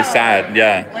was very sad.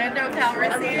 Yeah. Lando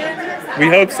Calrissian. We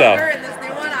hope so. In this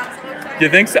new one, I'm so excited. You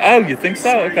think so? Oh, you think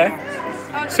so? Okay.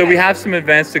 So we have some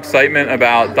advanced excitement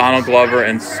about Donald Glover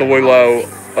and Solo,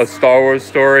 A Star Wars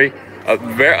Story.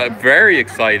 Very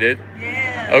excited.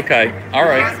 Yeah. Okay. All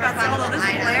right. Although this is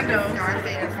Lando.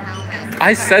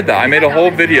 I said that. I made a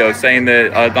whole video saying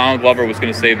that Donald Glover was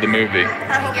going to save the movie.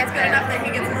 I hope it's good enough that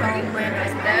he gets his own Lando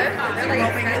spin. I'm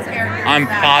hoping his character. I'm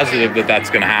positive that that's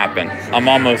going to happen. I'm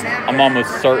almost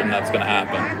certain that's going to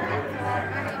happen.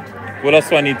 What else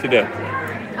do I need to do? We're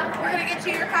gonna get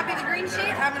you your copy of the green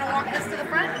sheet. I'm gonna walk this to the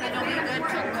front, and then you'll be good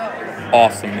to go.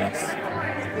 Awesomeness.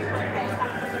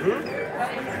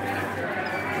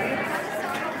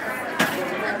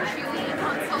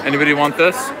 Anybody want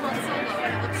this?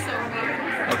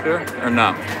 Up here? Or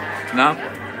no? No?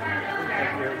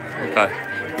 Okay.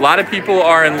 A lot of people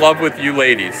are in love with you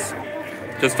ladies.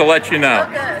 Just to let you know.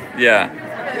 Okay. Yeah.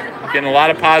 Getting a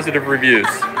lot of positive reviews.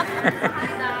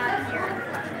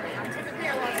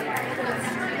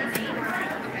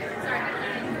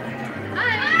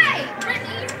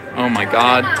 Oh my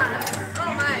God.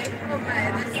 Oh my,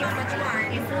 there's so much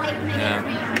wine. Yeah.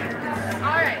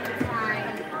 Alright.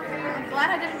 I'm glad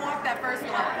I didn't walk that first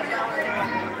one.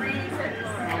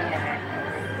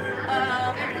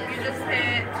 You just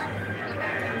hit.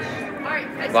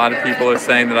 A lot of people are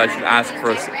saying that I should ask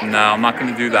for a... No, I'm not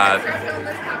going to do that.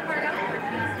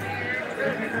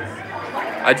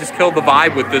 I just killed the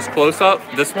vibe with this close-up.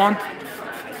 This one?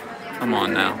 Come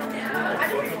on now.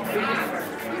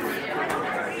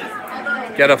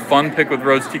 Get a fun pic with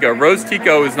Rose Tico. Rose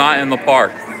Tico is not in the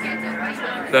park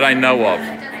that I know of.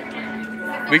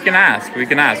 We can ask. We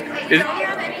can ask. Is,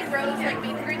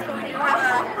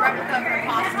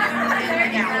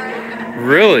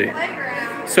 really?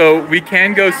 So we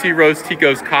can go see Rose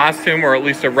Tico's costume, or at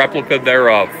least a replica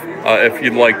thereof, if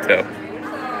you'd like to.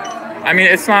 I mean,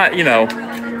 it's not, you know,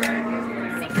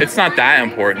 it's not that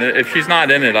important. If she's not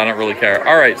in it, I don't really care.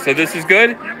 All right, so this is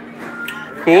good?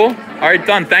 Cool? All right,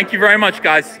 done. Thank you very much,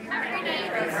 guys.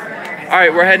 All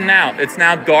right, we're heading out. It's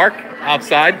now dark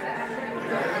outside.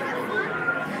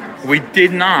 We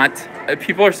did not.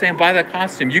 People are saying buy that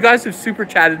costume. You guys have super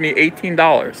chatted me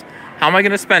 $18. How am I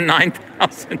going to spend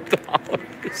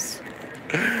 $9,000?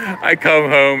 I come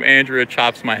home, Andrea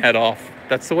chops my head off.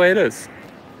 That's the way it is.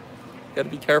 Got to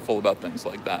be careful about things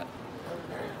like that.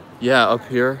 Yeah, up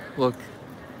here, look.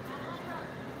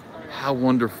 How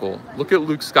wonderful. Look at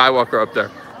Luke Skywalker up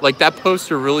there. Like, that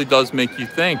poster really does make you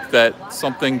think that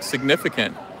something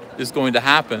significant is going to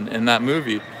happen in that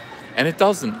movie. And it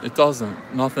doesn't. It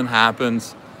doesn't. Nothing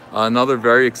happens. Another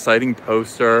very exciting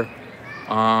poster.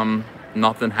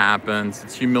 Nothing happens.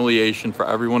 It's humiliation for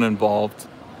everyone involved.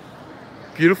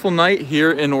 Beautiful night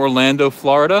here in Orlando,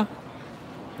 Florida.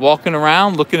 Walking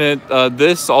around, looking at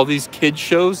all these kids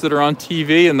shows that are on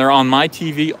TV, and they're on my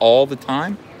TV all the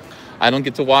time. I don't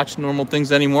get to watch normal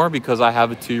things anymore because I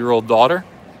have a 2-year-old daughter.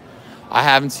 I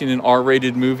haven't seen an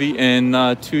R-rated movie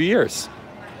in 2 years.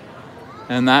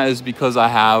 And that is because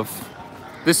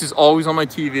this is always on my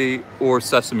TV or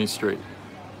Sesame Street.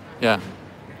 Yeah.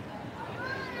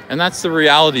 And that's the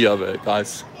reality of it,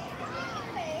 guys.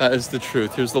 That is the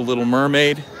truth. Here's The Little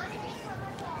Mermaid.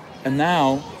 And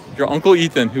now, your Uncle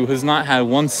Ethan, who has not had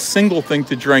one single thing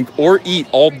to drink or eat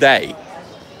all day,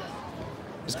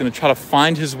 is going to try to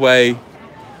find his way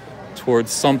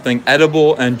towards something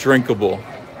edible and drinkable.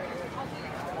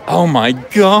 Oh my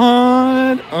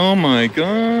God. Oh my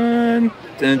God.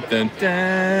 Dun, dun,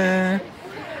 dun.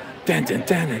 Dun, dun,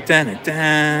 dun, dun, dun,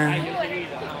 dun.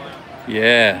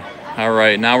 Yeah. All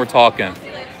right. Now we're talking.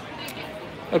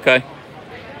 Okay.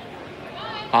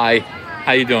 Hi.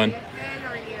 How you doing? Good,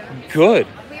 how are you? Good.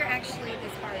 We're actually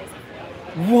this far as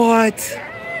What?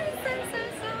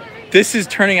 This is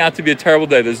turning out to be a terrible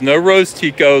day. There's no Rose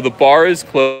Tico. The bar is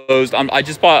closed. I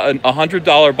just bought a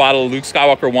 $100 bottle of Luke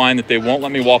Skywalker wine that they won't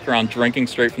let me walk around drinking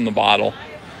straight from the bottle.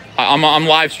 I'm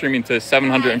live streaming to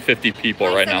 750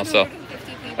 people right now. So,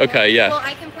 okay, yeah. Well,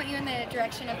 I can point you in the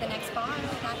direction of the next bar.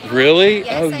 Really?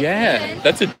 Yes, Oh I yeah. can.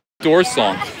 That's a Doors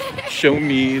song. Show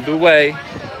me the way.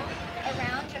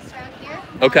 Just around here.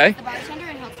 Okay. The bartender,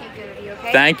 and he'll take care of you,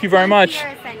 okay? Thank you very much.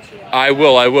 Sierra sent you. I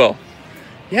will.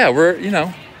 Yeah, we're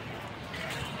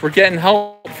getting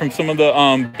help from some of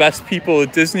the best people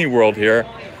at Disney World here.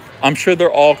 I'm sure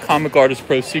they're all Comic Artist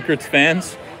Pro Secrets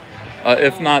fans,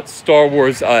 if not Star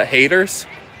Wars haters.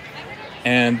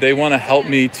 And they want to help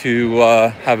me to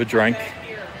have a drink,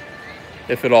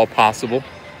 if at all possible.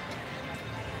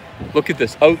 Look at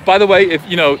this. Oh, by the way, if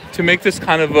to make this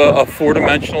kind of a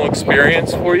 4-dimensional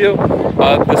experience for you,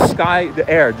 the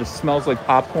air just smells like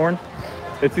popcorn.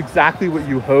 It's exactly what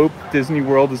you hope Disney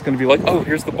World is going to be like. Oh,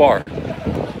 here's the bar.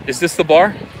 Is this the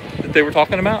bar that they were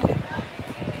talking about?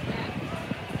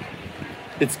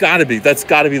 It's got to be. That's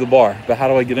got to be the bar. But how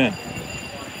do I get in?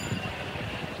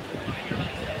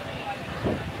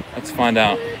 Let's find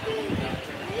out.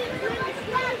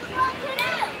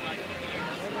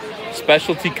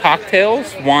 Specialty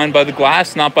cocktails, wine by the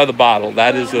glass, not by the bottle.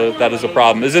 That is a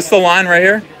problem. Is this the line right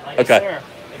here? Okay.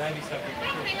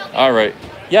 All right.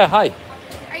 Yeah, hi.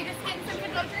 Are you just getting some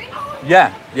to-go drinks?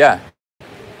 Yeah.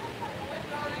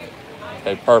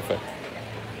 Okay, perfect.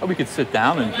 Oh, we could sit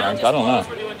down and drink. I don't know.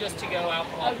 We're doing just to-go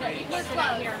alcohol. We're closed.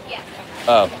 Yeah.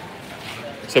 Oh.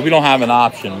 So we don't have an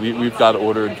option. We've got to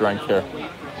order a drink here.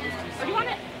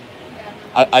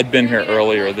 I'd been here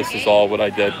earlier. This is all what I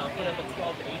did.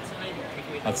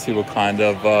 Let's see what kind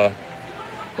of...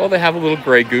 well, they have a little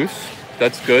Grey Goose.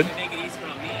 That's good.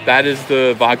 That is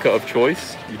the vodka of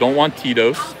choice. You don't want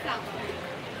Tito's.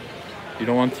 You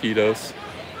don't want Tito's.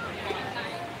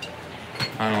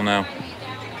 I don't know.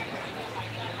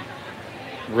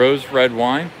 Rose red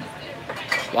wine.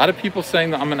 A lot of people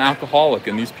saying that I'm an alcoholic,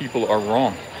 and these people are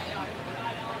wrong.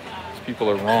 These people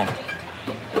are wrong.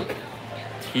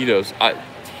 Tito's.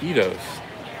 Tito's.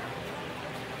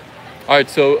 All right,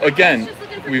 so again,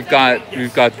 we've got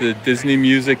the Disney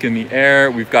music in the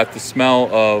air. We've got the smell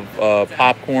of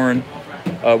popcorn.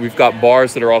 We've got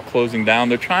bars that are all closing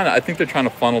down. I think they're trying to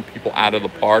funnel people out of the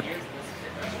park.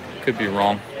 Could be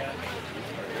wrong.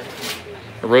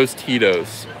 A Rose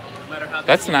Tito's.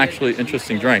 That's an actually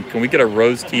interesting drink. Can we get a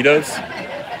Rose Tito's?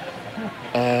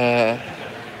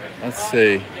 Let's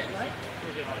see.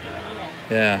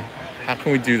 Yeah. How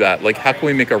can we do that? Like, how can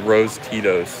we make a Rose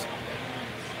Tito's?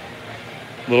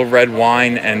 Little red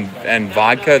wine and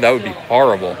vodka? That would be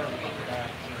horrible.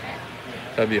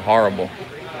 That'd be horrible.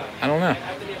 I don't know.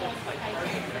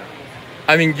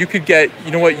 I mean, you could get,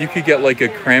 you know what? You could get like a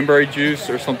cranberry juice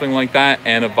or something like that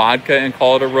and a vodka and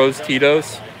call it a Rose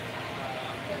Tito's.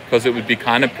 Because it would be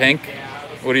kind of pink.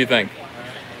 What do you think?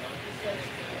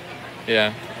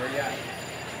 Yeah.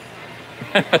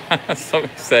 Someone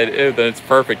said, ew, then it's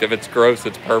perfect. If it's gross,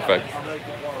 it's perfect.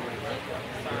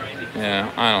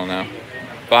 Yeah, I don't know.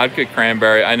 Vodka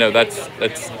cranberry, I know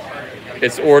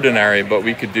it's ordinary, but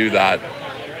we could do that.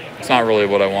 It's not really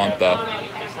what I want though.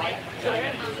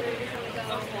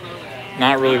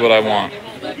 Not really what I want.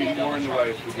 You'd be more in the way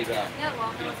if we do that.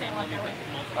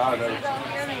 Oh, no. You're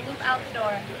gonna loop out the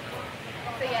door.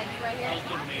 So yeah, you right here.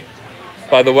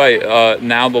 By the way,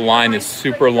 now the line is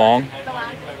super long. The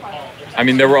lounge is closed. I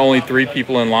mean, there were only 3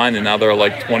 people in line, and now there are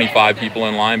like 25 people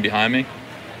in line behind me.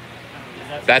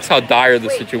 That's how dire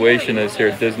the situation is here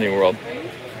at Disney World.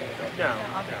 No,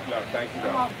 thank you,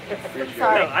 though. Appreciate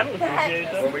No, it. I don't appreciate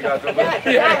it. When we got the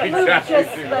That move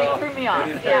just like threw me off.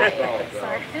 Yeah.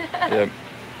 Sorry. Yep.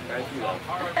 Thank you,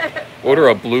 though. Order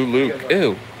a blue Luke.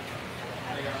 Ew.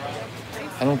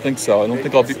 I don't think so. I don't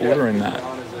think I'll be ordering that.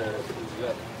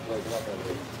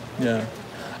 Yeah.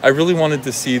 I really wanted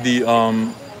to see the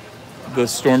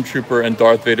Stormtrooper and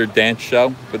Darth Vader dance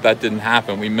show, but that didn't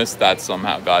happen. We missed that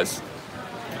somehow, guys.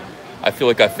 I feel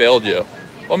like I failed you.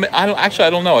 Well, I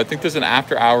don't know. I think there's an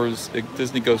after hours.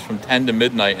 Disney goes from 10 to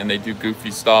midnight and they do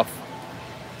goofy stuff.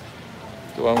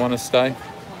 Do I want to stay?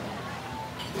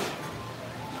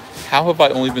 How have I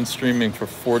only been streaming for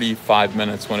 45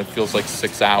 minutes when it feels like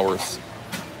 6 hours?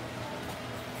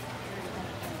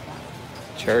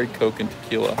 Cherry Coke and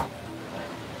tequila.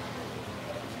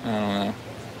 I don't know.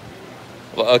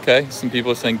 Well, okay, some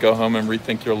people are saying go home and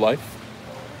rethink your life.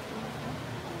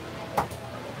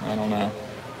 I don't know.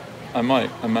 I might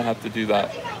have to do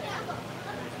that.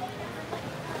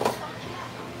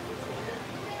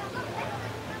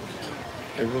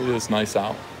 It really is nice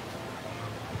out.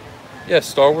 Yeah,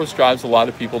 Star Wars drives a lot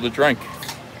of people to drink.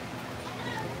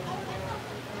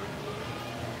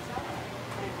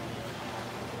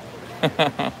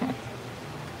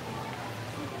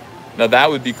 Now that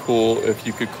would be cool if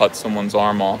you could cut someone's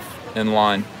arm off in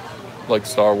line, like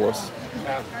Star Wars.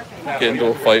 Get into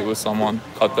a fight with someone,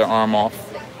 cut their arm off.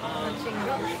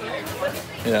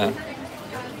 Yeah.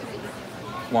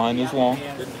 Line is long.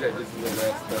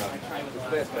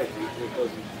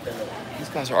 These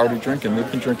guys are already drinking.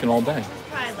 They've been drinking all day.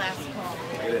 Probably last call.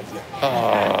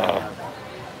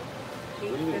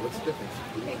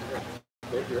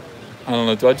 I don't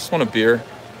know. Do I just want a beer?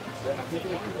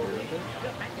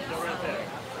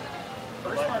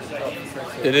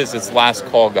 It is. It's last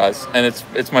call, guys, and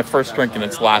it's my first drink, and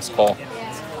it's last call.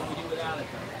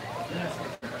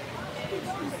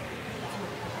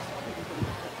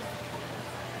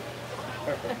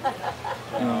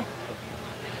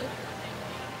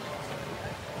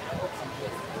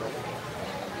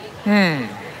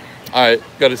 All right,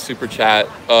 got a super chat.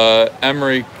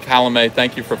 Emery Calumet,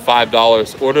 thank you for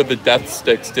 $5. Order the death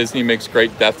sticks. Disney makes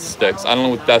great death sticks. I don't know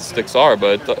what death sticks are,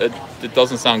 but it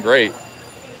doesn't sound great.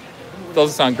 It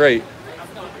doesn't sound great.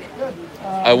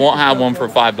 I won't have one for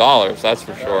 $5, that's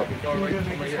for sure.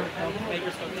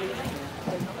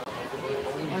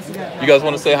 You guys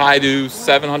want to say hi to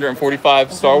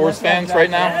 745 Star Wars fans right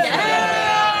now?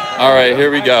 All right,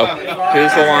 here we go.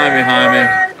 Here's the line behind me.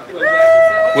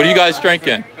 What are you guys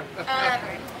drinking?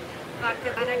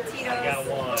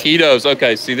 Tito's.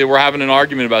 Okay, see, they were having an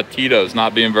argument about Tito's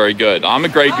not being very good. I'm a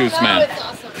Grey Goose man.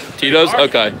 Tito's?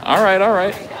 Okay. All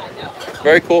right.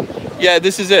 Very cool. Yeah,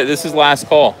 this is it. This is last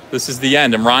call. This is the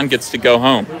end, and Ron gets to go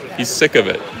home. He's sick of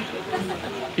it.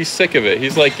 He's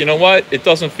like, you know what? It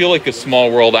doesn't feel like a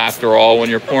small world after all when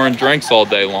you're pouring drinks all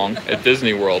day long at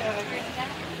Disney World.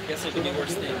 Guess there could be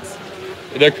worse things.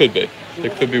 There could be. There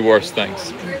could be worse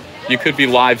things. You could be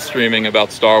live streaming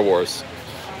about Star Wars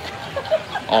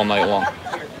all night long.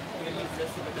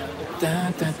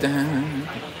 Dun, dun, dun.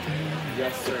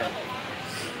 Yes, sir.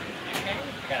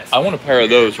 I want a pair of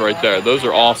those right there. Those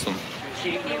are awesome.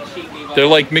 They're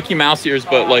like Mickey Mouse ears,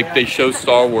 but like they show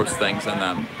Star Wars things in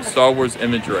them. Star Wars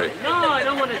imagery. No, I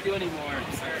don't want to do anymore.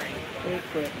 I'm sorry.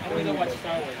 I want to go watch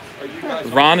Star Wars.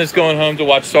 Ron is going home to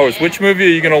watch Star Wars. Which movie are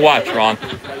you going to watch, Ron?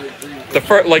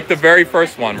 The very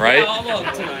first one, right? Yeah, all of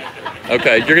them tonight.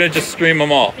 Okay, you're going to just stream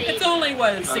them all. It's only,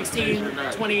 16,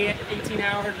 20, 18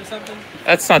 hours or something?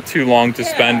 That's not too long to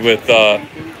spend with... I'll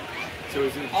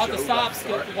have to stop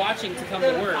watching to come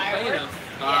to work, but you know.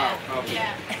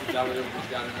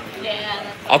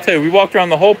 I'll tell you, we walked around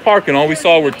the whole park and all we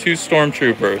saw were 2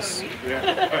 stormtroopers.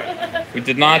 We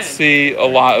did not see a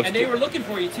lot of... And they were looking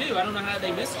for you too. I don't know how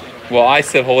they missed you. Well, I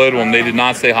said hello to them. They did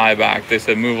not say hi back. They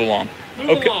said move along.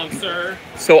 Move along, sir.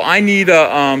 So I need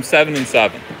a 7 and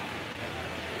 7.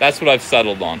 That's what I've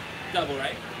settled on. Double,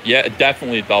 right? Yeah,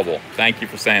 definitely a double. Thank you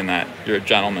for saying that. You're a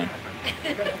gentleman.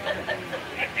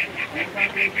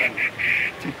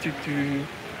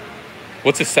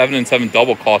 What's a 7 and 7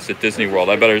 double cost at Disney World?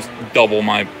 I better double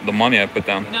the money I put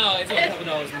down. No, it's only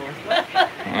 $2 more.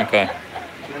 Okay.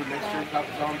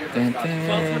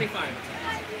 $12.25.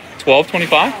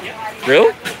 $12.25?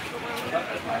 Really?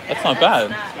 That's not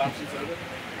bad. That's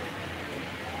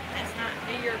not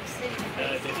New York City.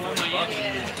 It's more Miami.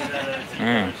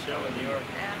 Mm. show in New York.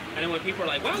 And then when people are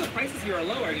like, wow, the prices here are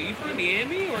lower, are you from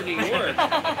Miami or New York?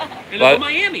 And But- oh,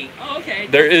 Miami. Oh, okay.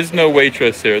 There is no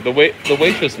waitress here. The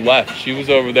waitress left. She was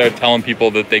over there telling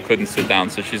people that they couldn't sit down,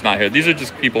 so she's not here. These are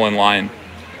just people in line.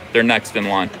 They're next in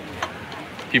line.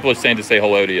 People are saying to say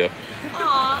hello to you.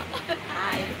 Aw.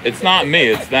 Hi. It's not me,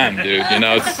 it's them, dude. You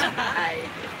know, it's... Hi.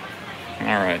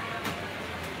 All right.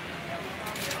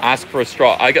 Ask for a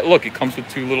straw. Look, it comes with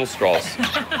 2 little straws.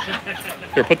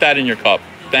 Here, put that in your cup.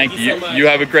 Thank you. You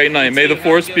have a great night. May the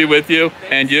force be with you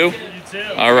and you. You too.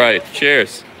 All right.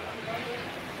 Cheers.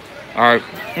 All right.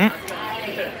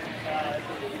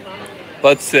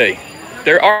 Let's see.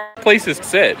 There are places to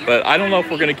sit, but I don't know if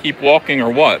we're going to keep walking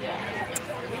or what.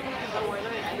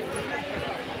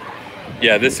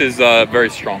 Yeah, this is very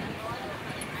strong.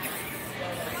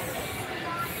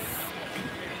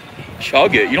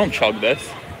 Chug it. You don't chug this.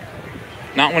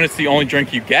 Not when it's the only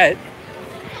drink you get.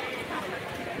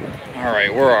 All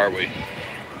right, where are we?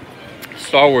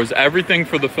 Star Wars, everything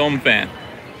for the film fan.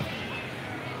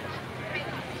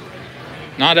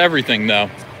 Not everything, though.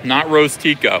 Not Rose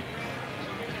Tico.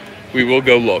 We will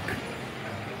go look.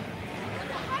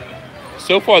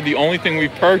 So far, the only thing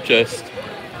we've purchased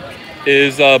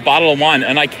is a bottle of wine,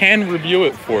 and I can review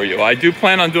it for you. I do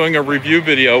plan on doing a review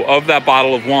video of that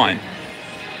bottle of wine.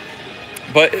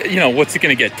 But, you know, what's it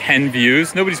going to get? 10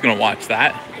 views? Nobody's going to watch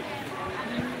that.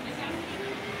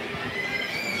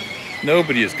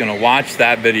 Nobody is going to watch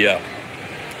that video.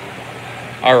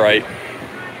 All right.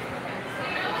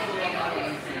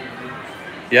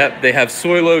 Yep, they have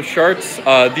Soilo shirts.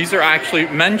 These are actually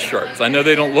men's shirts. I know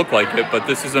they don't look like it, but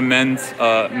this is a men's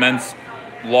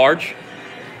large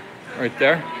right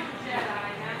there.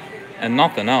 And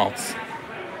nothing else.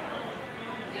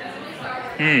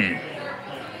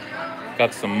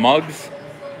 Got some mugs.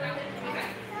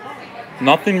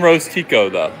 Nothing Rose Tico,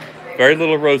 though. Very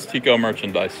little Rose Tico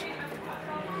merchandise.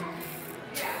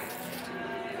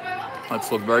 Let's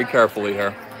look very carefully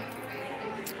here.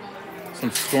 Some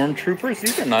stormtroopers.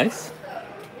 These are nice.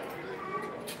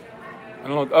 I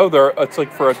don't know. Oh, it's like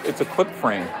it's a clip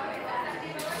frame.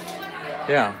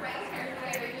 Yeah.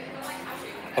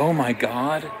 Oh my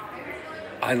God.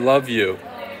 I love you.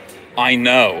 I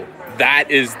know.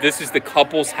 This is the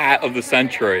couple's hat of the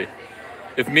century.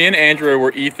 If me and Andrea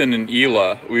were Ethan and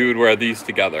Hila, we would wear these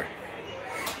together.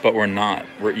 But we're not.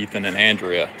 We're Ethan and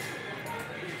Andrea.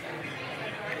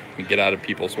 We get out of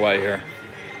people's way here.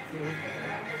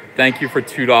 Thank you for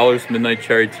 $2, Midnight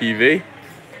Cherry TV.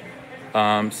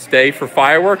 Stay for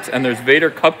fireworks, and there's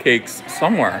Vader cupcakes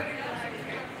somewhere.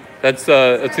 That's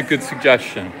a good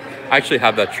suggestion. I actually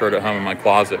have that shirt at home in my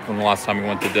closet from the last time we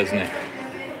went to Disney.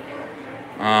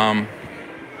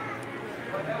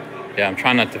 Yeah, I'm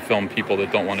trying not to film people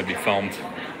that don't want to be filmed.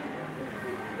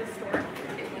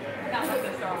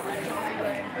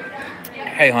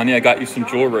 Hey, honey, I got you some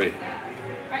jewelry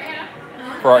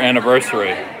for our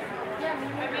anniversary.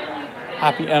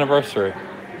 Happy anniversary.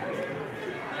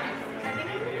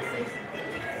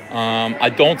 I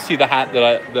don't see the hat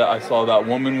that I saw that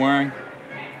woman wearing.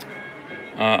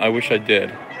 I wish I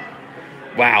did.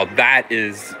 Wow,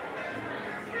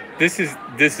 this is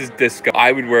disco.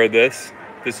 I would wear this.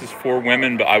 This is for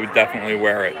women, but I would definitely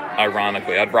wear it.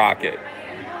 Ironically, I'd rock it.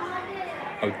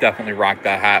 I would definitely rock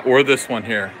that hat, or this one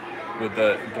here with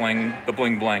the bling, the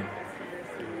blingity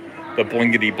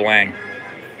blang.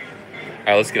 All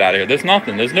right, let's get out of here. There's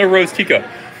nothing. There's no Rose Tico.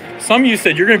 Some of you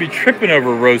said you're going to be tripping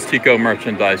over Rose Tico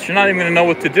merchandise. You're not even going to know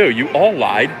what to do. You all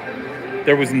lied.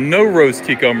 There was no Rose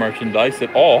Tico merchandise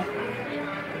at all.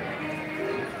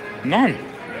 None.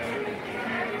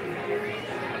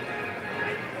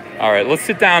 All right, let's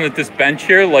sit down at this bench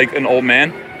here like an old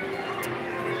man.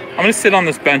 I'm going to sit on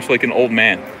this bench like an old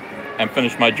man and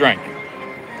finish my drink.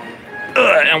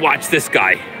 And watch this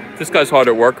guy. This guy's hard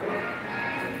at work.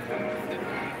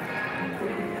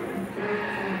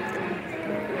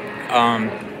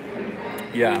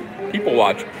 Yeah, people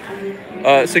watch.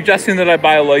 Suggesting that I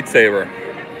buy a lightsaber.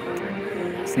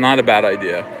 It's not a bad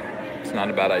idea. It's not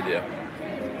a bad idea.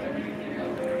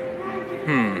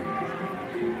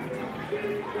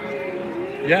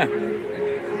 Yeah.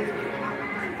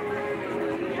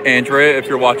 Andrea, if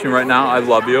you're watching right now, I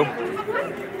love you.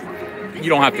 You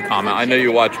don't have to comment. I know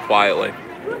you watch quietly.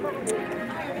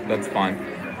 That's fine.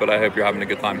 But I hope you're having a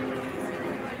good time.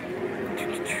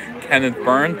 Kenneth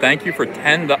Byrne, thank you for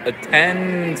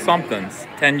 10 somethings,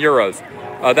 10 euros.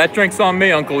 That drink's on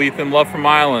me, Uncle Ethan. Love from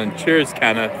Ireland. Cheers,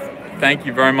 Kenneth. Thank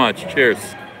you very much. Cheers.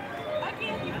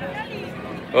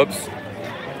 Oops.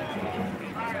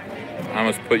 I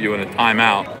almost put you in a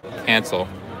timeout. Cancel.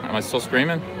 Am I still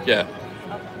streaming? Yeah.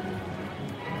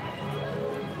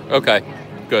 Okay,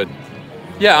 good.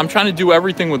 Yeah, I'm trying to do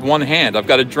everything with one hand. I've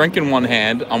got a drink in one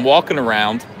hand. I'm walking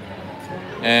around,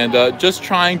 and just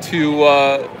trying to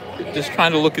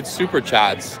look at super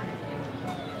chats.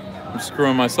 I'm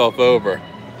screwing myself over.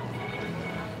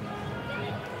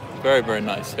 Very, very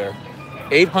nice here.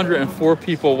 804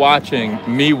 people watching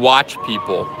me watch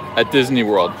people at Disney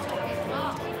World.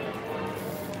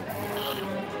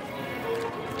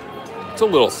 It's a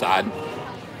little sad.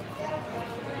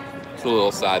 It's a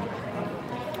little sad.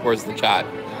 Where's the chat?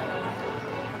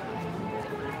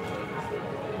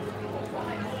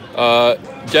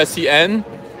 Jesse N,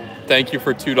 thank you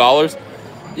for $2.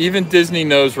 Even Disney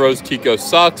knows Rose Tico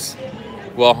sucks.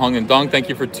 Well hung and dung, thank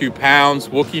you for £2.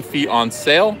 Wookiee feet on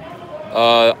sale.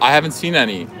 I haven't seen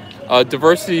any.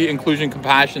 Diversity, inclusion,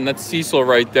 compassion. That's Cecil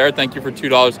right there. Thank you for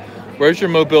 $2. Where's your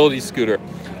mobility scooter?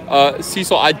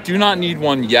 Cecil, I do not need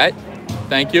one yet.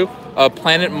 Thank you.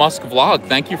 Planet Musk Vlog.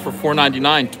 Thank you for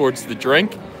 $4.99 towards the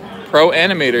drink. Pro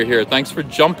Animator here. Thanks for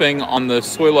jumping on the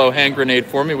Soilo hand grenade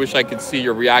for me. Wish I could see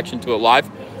your reaction to it live.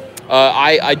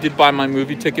 I did buy my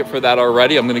movie ticket for that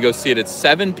already. I'm going to go see it at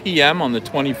 7 p.m. on the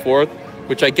 24th,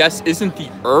 which I guess isn't the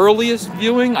earliest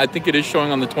viewing. I think it is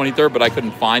showing on the 23rd, but I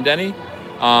couldn't find any.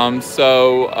 Let's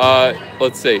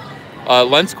see.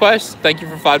 Lens Quest, thank you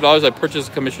for $5. I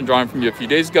purchased a commission drawing from you a few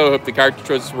days ago. Hope the character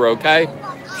choices were okay.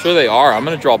 Sure they are. I'm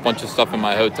going to draw a bunch of stuff in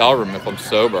my hotel room if I'm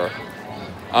sober.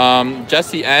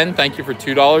 Jesse N, thank you for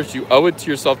 $2. You owe it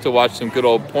to yourself to watch some good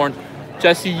old porn.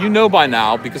 Jesse, you know by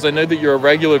now, because I know that you're a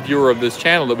regular viewer of this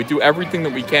channel, that we do everything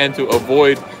that we can to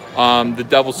avoid the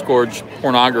Devil Scourge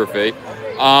pornography.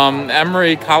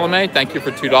 Emery Calame, thank you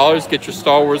for $2. Get your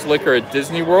Star Wars liquor at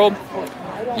Disney World.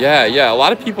 Yeah, a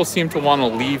lot of people seem to want to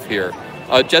leave here.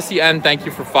 Jesse N, thank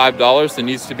you for $5. There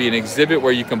needs to be an exhibit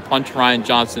where you can punch Rian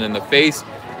Johnson in the face,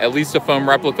 at least a foam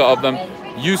replica of them.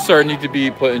 You, sir, need to be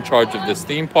put in charge of this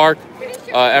theme park.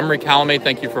 Emery Calame,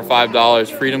 thank you for $5.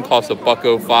 Freedom costs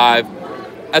 $1.05.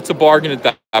 That's a bargain at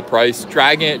that price.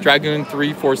 Dragoon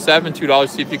 347, $2.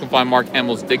 See if you can find Mark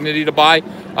Hamill's Dignity to buy.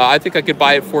 I think I could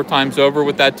buy it 4 times over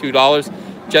with that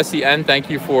 $2. Jesse N, thank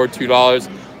you for $2.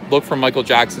 Look for Michael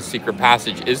Jackson's Secret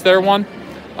Passage. Is there one?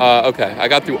 Okay, I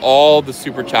got through all the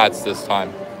super chats this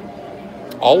time.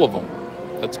 All of them.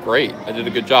 That's great. I did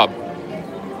a good job.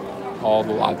 All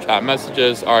the live chat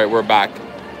messages. All right, we're back.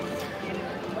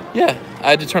 Yeah,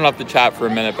 I had to turn off the chat for a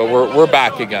minute, but we're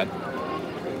back again.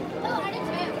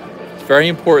 It's very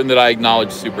important that I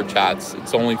acknowledge super chats.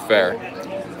 It's only fair.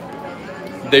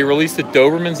 They released the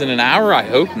Dobermans in an hour? I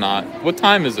hope not. What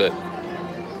time is it?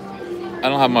 I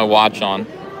don't have my watch on.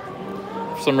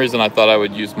 For some reason, I thought I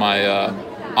would use my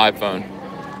iPhone.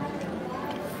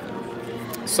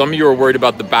 Some of you are worried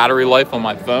about the battery life on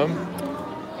my phone.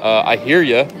 I hear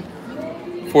you.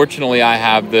 Fortunately, I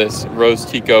have this Rose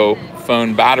Tico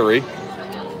phone battery,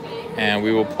 and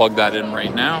we will plug that in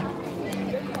right now.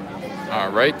 All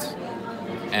right.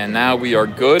 And now we are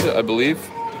good, I believe,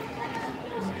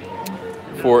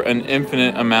 for an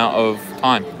infinite amount of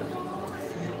time.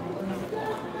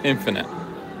 Infinite.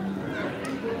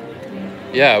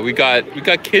 Yeah, we got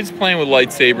kids playing with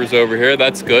lightsabers over here.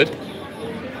 That's good.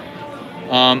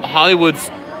 Hollywood's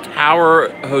Tower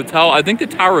Hotel. I think the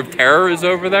Tower of Terror is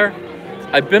over there.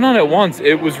 I've been on it once.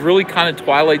 It was really kind of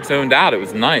Twilight zoned out. It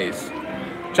was nice.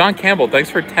 John Campbell, thanks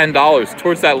for $10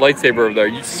 towards that lightsaber over there.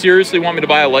 You seriously want me to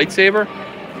buy a lightsaber?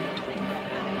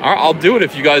 All right, I'll do it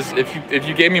if you guys, if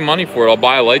you gave me money for it, I'll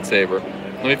buy a lightsaber.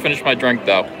 Let me finish my drink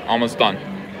though. Almost done.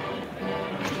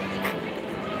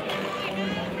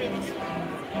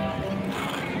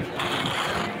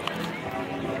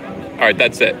 All right,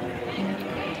 that's it.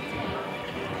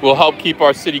 We'll help keep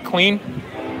our city clean.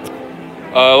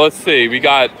 Let's see, we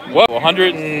got, what,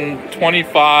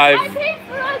 125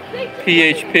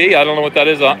 PHP. I don't know what that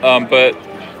is, but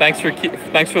thanks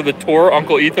for the tour,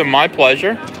 Uncle Ethan. My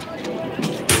pleasure.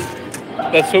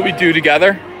 That's what we do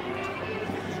together.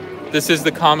 This is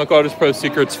the Comic Artist Pro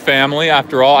Secrets family.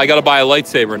 After all, I got to buy a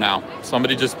lightsaber now.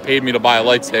 Somebody just paid me to buy a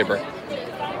lightsaber.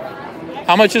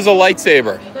 How much is a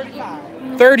lightsaber?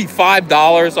 $35.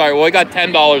 All right, well, I got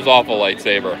 $10 off a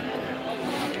lightsaber.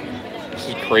 This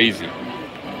is crazy.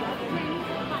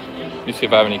 Let me see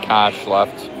if I have any cash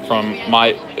left from my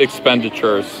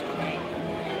expenditures.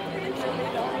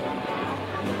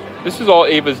 This is all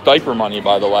Ava's diaper money,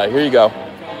 by the way. Here you go.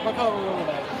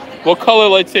 What color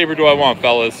lightsaber do I want,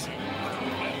 fellas?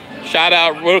 Shout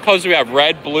out. What colors do we have?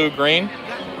 Red, blue, green?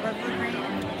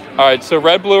 All right, so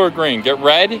red, blue, or green? Get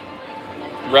red.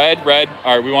 Red, red.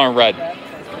 All right, we want red.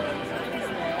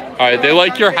 All right, they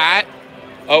like your hat?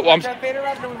 Oh,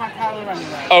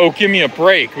 oh, give me a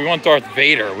break. We want Darth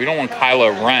Vader. We don't want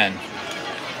Kylo Ren.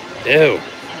 Ew.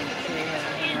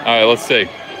 All right, let's see.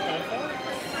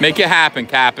 Make it happen,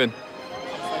 Captain.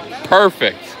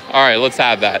 Perfect. All right, let's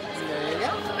have that.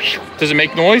 Does it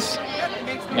make noise?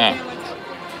 No.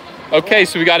 Okay,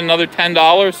 so we got another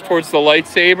 $10 towards the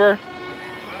lightsaber.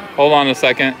 Hold on a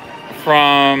second.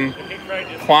 From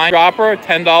Klein Dropper,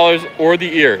 $10 or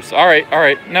the ears. All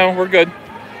right. No, we're good.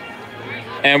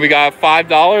 And we got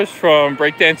 $5 from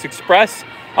Breakdance Express.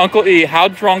 Uncle E, how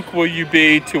drunk will you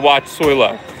be to watch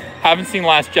Solo? Haven't seen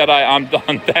Last Jedi. I'm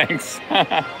done. Thanks.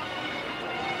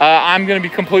 I'm going to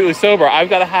be completely sober. I've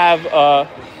got to have...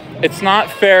 it's not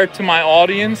fair to my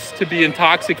audience to be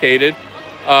intoxicated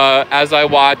as I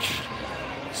watch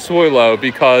Solo,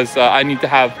 because I need to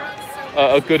have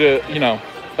a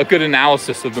good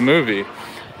analysis of the movie.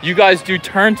 You guys do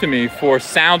turn to me for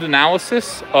sound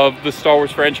analysis of the Star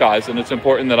Wars franchise, and it's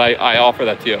important that I offer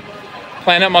that to you.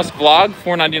 Planet Musk Vlog,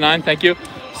 $4.99, thank you.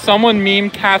 Someone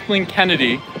meme Kathleen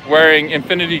Kennedy wearing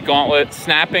Infinity Gauntlet,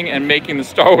 snapping and making the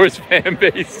Star Wars fan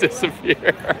base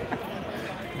disappear.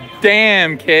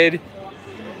 Damn, kid.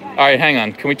 All right, hang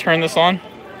on. Can we turn this on?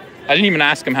 I didn't even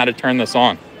ask him how to turn this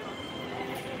on.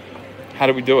 How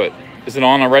do we do it? Is it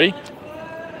on already?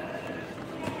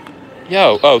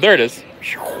 Yo, oh, there it is.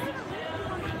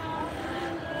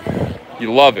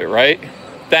 You love it, right?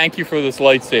 Thank you for this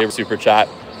lightsaber super chat.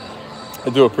 I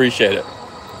do appreciate it.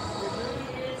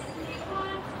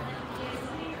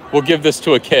 We'll give this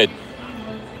to a kid.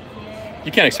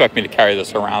 You can't expect me to carry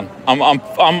this around. I'm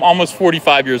almost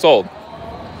 45 years old.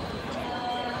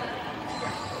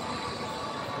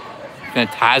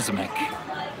 Fantasmic.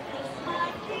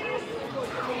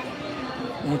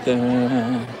 What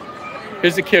the...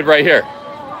 Here's a kid right here.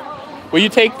 Will you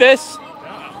take this?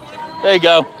 There you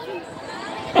go.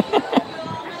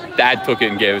 Dad took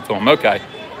it and gave it to him. Okay.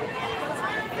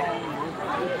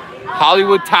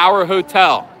 Hollywood Tower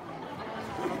Hotel.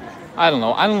 I don't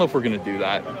know. I don't know if we're going to do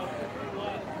that.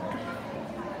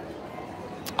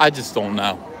 I just don't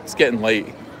know. It's getting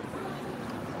late.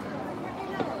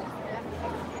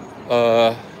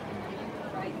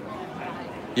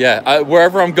 Yeah,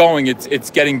 wherever I'm going, it's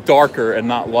getting darker and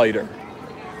not lighter.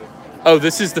 Oh,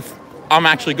 this is I'm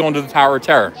actually going to the Tower of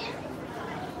Terror.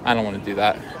 I don't want to do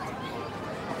that.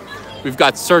 We've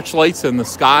got searchlights in the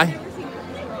sky.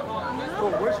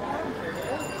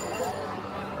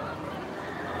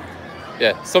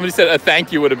 Yeah, somebody said a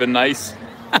thank you would have been nice.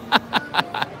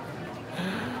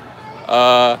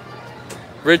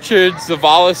 Richard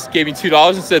Zavalis gave me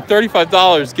 $2 and said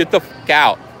 $35, get the fuck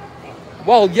out.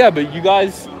 Well, yeah, but you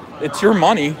guys, it's your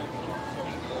money.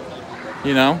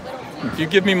 You know, if you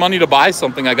give me money to buy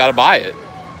something, I gotta buy it.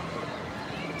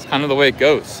 It's kind of the way it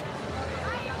goes.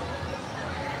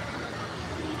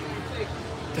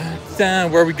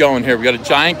 Where are we going here? We got a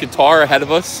giant guitar ahead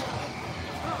of us.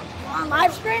 On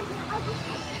live stream?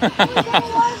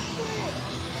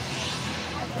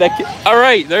 All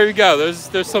right, there you go.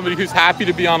 There's somebody who's happy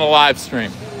to be on a live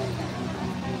stream.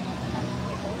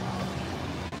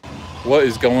 What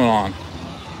is going on?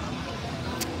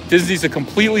 Disney's a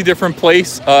completely different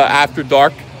place after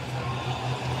dark.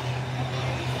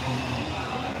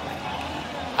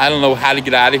 I don't know how to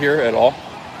get out of here at all.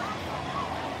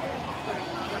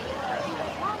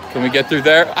 Can we get through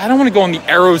there? I don't want to go on the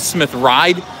Aerosmith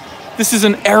ride. This is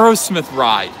an Aerosmith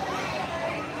ride.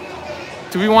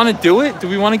 Do we want to do it? Do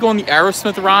we want to go on the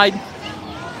Aerosmith ride?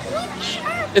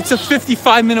 It's a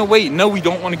 55-minute wait. No, we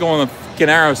don't want to go on the fucking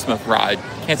Aerosmith ride.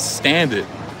 Can't stand it.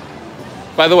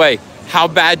 By the way, how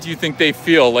bad do you think they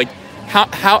feel? Like,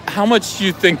 how much do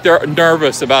you think they're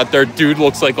nervous about their Dude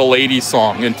Looks Like a Lady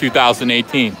song in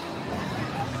 2018?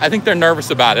 I think they're nervous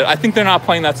about it. I think they're not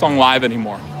playing that song live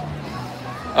anymore.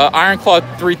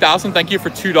 Ironclaw 3000, thank you for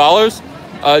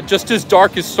 $2. Just as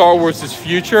dark as Star Wars'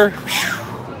 future.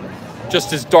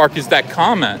 Just as dark as that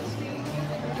comment.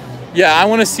 Yeah, I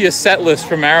want to see a set list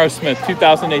from Aerosmith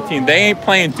 2018. They ain't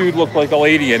playing Dude Look Like a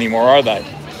Lady anymore, are they?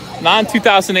 Not in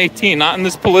 2018, not in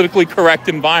this politically correct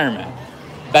environment.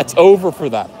 That's over for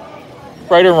them.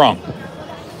 Right or wrong?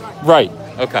 Right,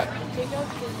 okay.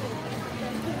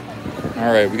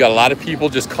 All right, we got a lot of people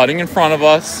just cutting in front of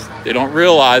us. They don't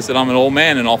realize that I'm an old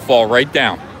man and I'll fall right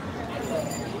down.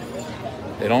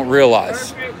 They don't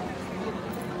realize.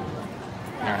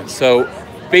 All right, so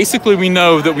basically we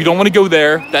know that we don't want to go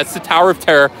there. That's the Tower of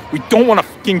Terror. We don't want to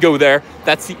fucking go there.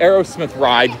 That's the Aerosmith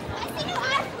ride.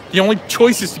 The only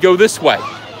choice is to go this way.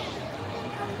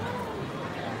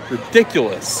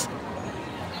 Ridiculous.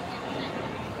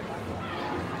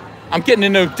 I'm getting to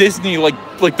know Disney like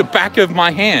the back of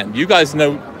my hand. You guys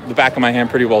know the back of my hand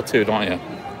pretty well too, don't you?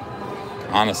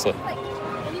 Honestly.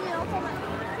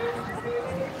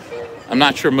 I'm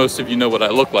not sure most of you know what I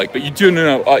look like, but you do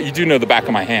know the back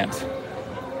of my hands.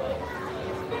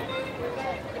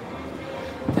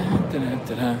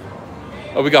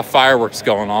 Oh, we got fireworks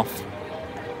going off.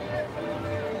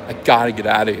 I gotta get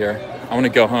out of here. I want to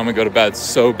go home and go to bed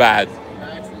so bad.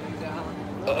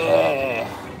 Ugh.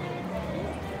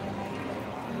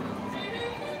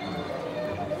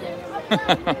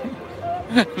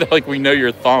 They're like, we know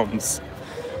your thumbs.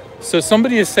 So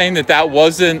somebody is saying that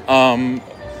wasn't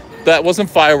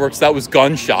fireworks, that was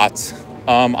gunshots.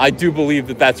 I do believe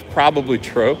that that's probably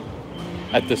true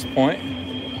at this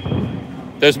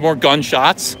point. There's more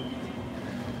gunshots.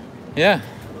 Yeah.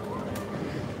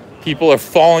 People are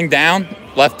falling down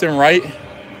left and right.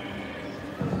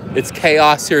 It's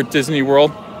chaos here at Disney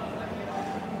World.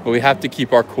 But we have to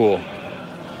keep our cool.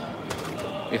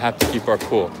 We have to keep our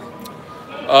cool.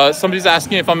 Somebody's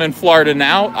asking if I'm in Florida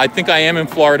now. I think I am in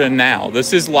Florida now.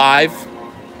 This is live.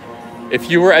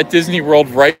 If you were at Disney World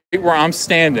right where I'm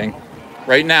standing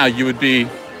right now, you would be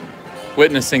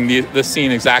witnessing the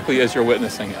scene exactly as you're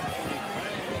witnessing it.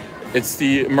 It's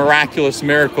the miraculous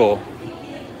miracle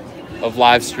of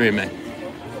live streaming.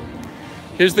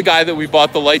 Here's the guy that we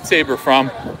bought the lightsaber from.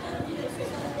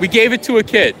 We gave it to a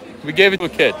kid. We gave it to a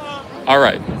kid. All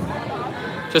right.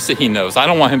 Just so he knows. I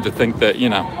don't want him to think that, you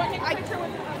know.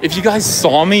 If you guys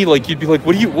saw me, like, you'd be like,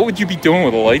 what would you be doing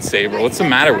with a lightsaber? What's the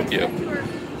matter with you?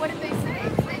 What did they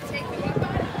say?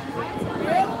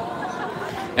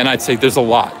 And I'd say, there's a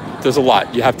lot. There's a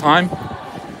lot. You have time?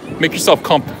 Make yourself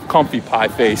comfy, pie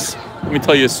face. Let me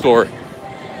tell you a story.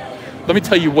 Let me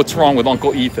tell you what's wrong with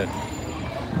Uncle Ethan.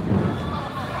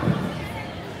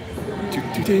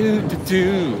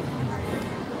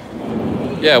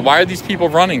 Yeah, why are these people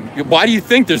running? Why do you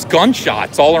think there's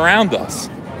gunshots all around us?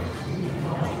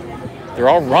 They're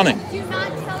all running.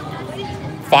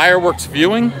 Fireworks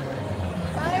viewing?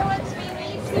 Fireworks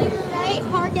viewing to your right,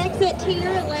 park exit to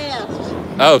your left.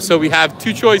 Oh, so we have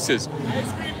two choices.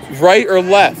 Right or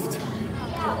left?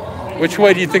 Which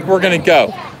way do you think we're gonna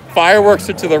go? Fireworks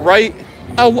are to the right?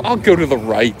 I'll go to the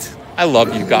right. I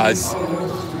love you guys.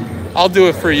 I'll do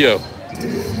it for you.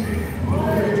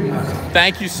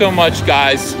 Thank you so much,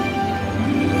 guys.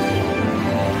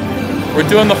 We're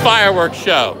doing the fireworks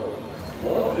show.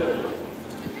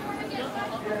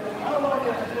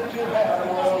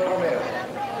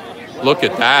 Look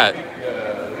at that.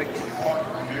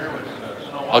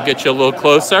 I'll get you a little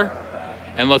closer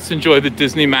and let's enjoy the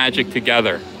Disney magic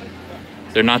together.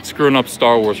 They're not screwing up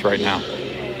Star Wars right now.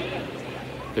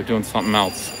 They're doing something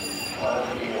else.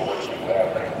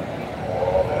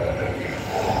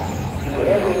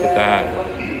 Look at that.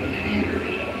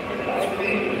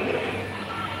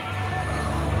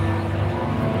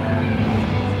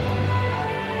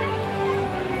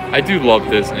 I do love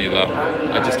Disney though.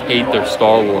 I just hate their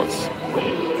Star Wars.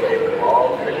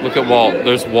 Look at Walt.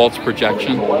 There's Walt's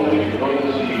projection.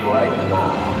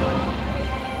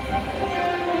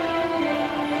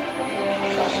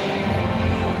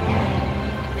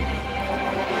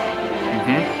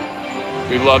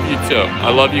 We love you too. I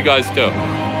love you guys too.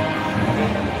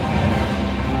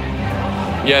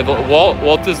 Yeah,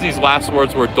 Walt Disney's last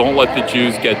words were, "Don't let the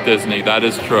Jews get Disney." That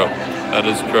is true. That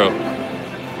is true.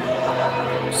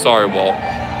 Sorry, Walt.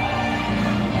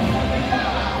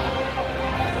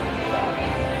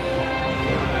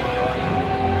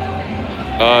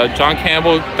 John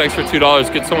Campbell, thanks for $2.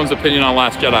 Get someone's opinion on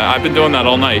Last Jedi. I've been doing that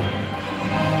all night.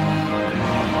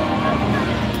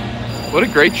 What a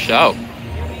great show.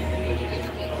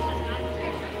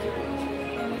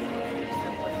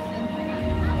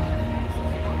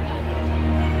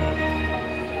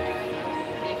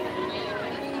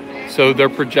 So they're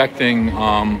projecting,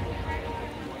 I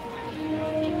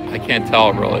can't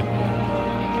tell really.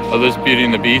 Oh, there's Beauty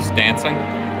and the Beast dancing.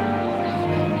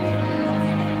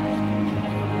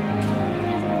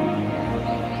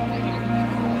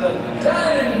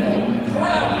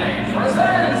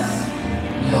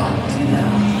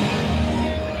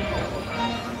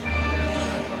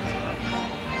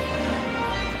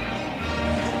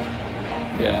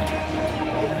 Yeah.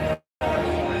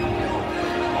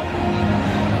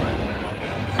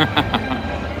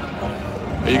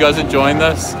 Are you guys enjoying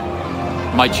this?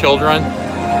 My children?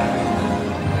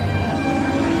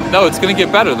 No, it's gonna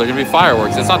get better. They're gonna be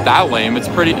fireworks. It's not that lame. It's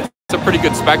a pretty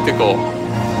good spectacle.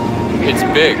 It's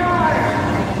big.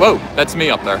 Whoa, that's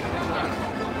me up there.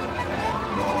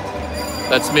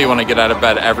 That's me when I get out of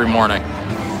bed every morning.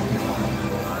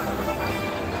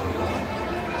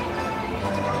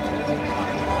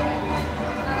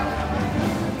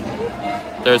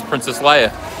 There's Princess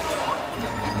Leia.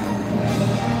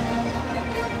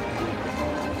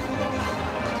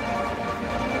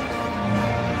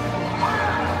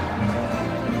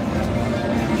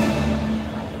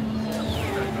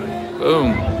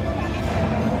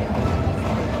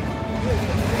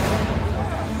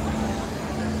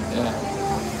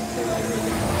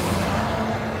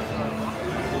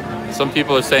 Some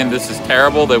people are saying this is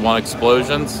terrible. They want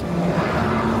explosions.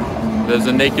 There's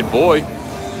a naked boy.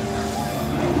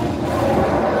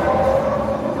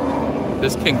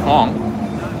 This King Kong,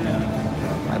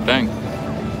 I think.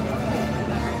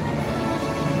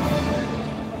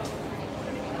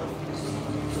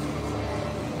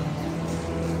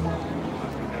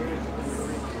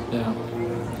 Yeah.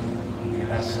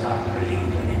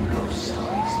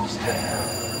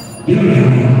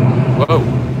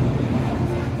 Whoa.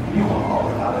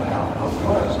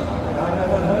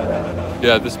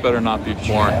 Yeah, this better not be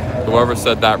porn. Whoever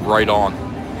said that, right on.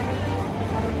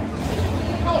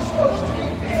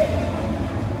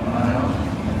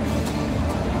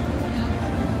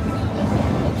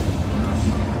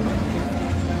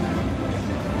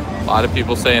 A lot of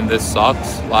people saying this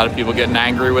sucks. A lot of people getting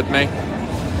angry with me.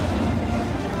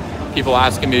 People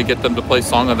asking me to get them to play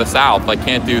Song of the South. I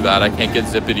can't do that. I can't get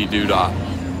Zippity Doo-Dah.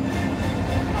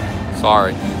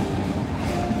 Sorry.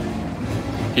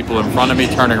 People in front of me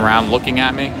turning around looking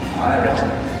at me.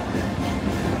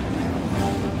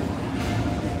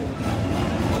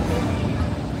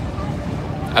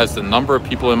 As the number of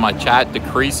people in my chat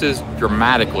decreases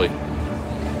dramatically.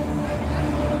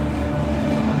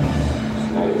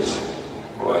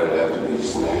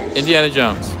 Indiana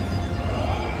Jones.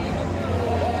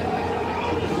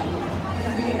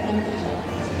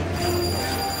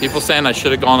 People saying I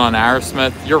should have gone on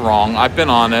Aerosmith. You're wrong. I've been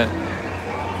on it.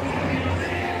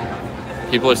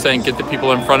 People are saying get the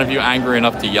people in front of you angry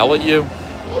enough to yell at you.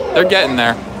 They're getting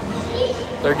there.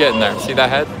 They're getting there. See that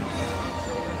head?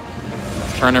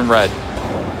 It's turning red.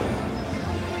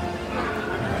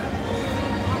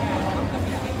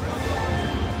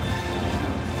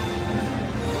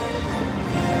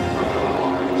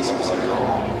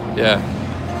 Yeah.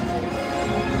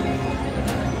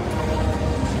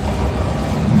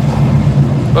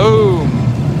 Boom.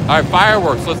 All right,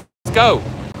 fireworks. Let's go.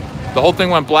 The whole thing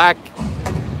went black,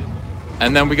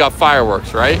 and then we got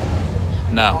fireworks, right?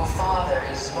 No.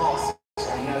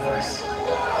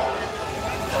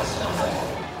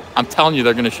 I'm telling you,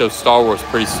 they're going to show Star Wars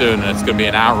pretty soon, and it's going to be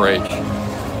an outrage.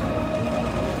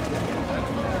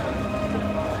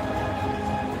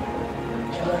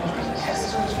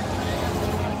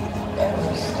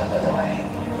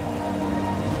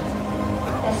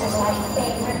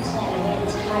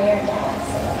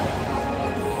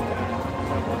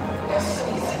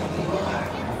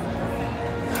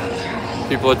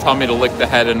 People are telling me to lick the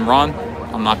head and run.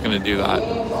 I'm not going to do that.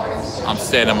 I'm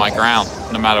standing my ground,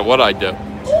 no matter what I do.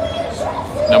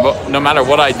 No matter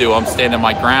what I do, I'm standing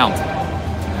my ground.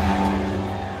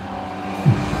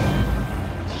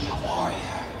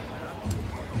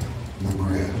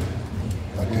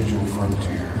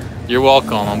 You're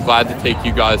welcome. I'm glad to take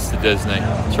you guys to Disney.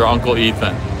 It's your Uncle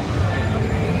Ethan.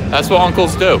 That's what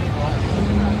uncles do.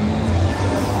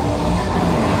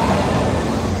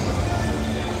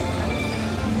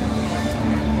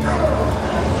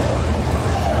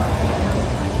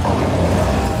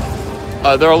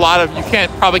 There are a lot of, you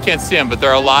probably can't see them, but there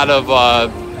are a lot of,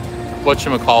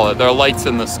 whatchamacallit, there are lights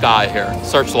in the sky here,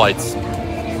 searchlights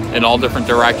in all different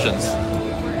directions.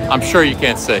 I'm sure you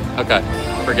can't see. Okay,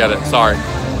 forget it, sorry.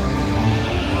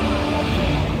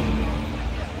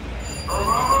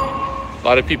 A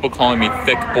lot of people calling me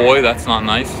thick boy, that's not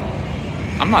nice.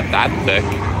 I'm not that thick.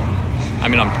 I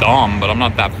mean, I'm dumb, but I'm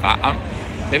not that fat.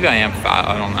 Maybe I am fat,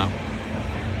 I don't know.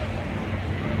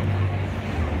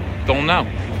 Don't know.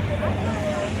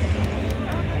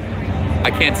 I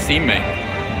can't see me.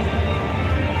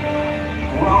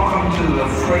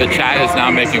 The chat is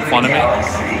now making fun of me.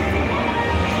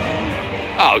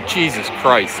 Oh, Jesus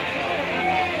Christ.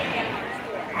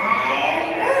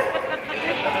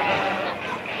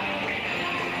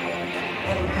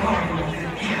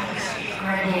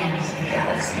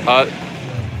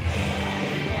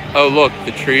 Oh, look,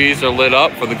 the trees are lit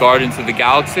up for the Guardians of the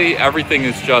Galaxy. Everything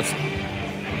is just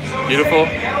beautiful.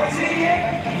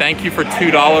 Thank you for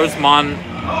 $2,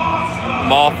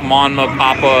 Moth, Monma,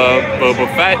 Papa, Boba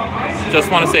Fett. Just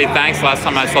want to say thanks. Last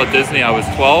time I saw Disney, I was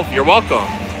 12. You're welcome.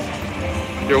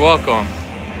 You're welcome.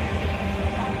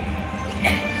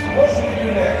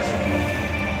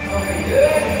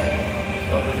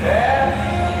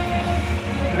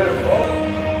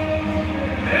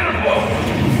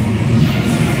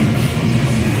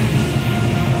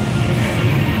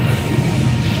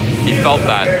 He felt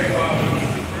that.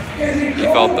 He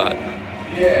felt that.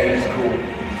 Yeah, he's cool.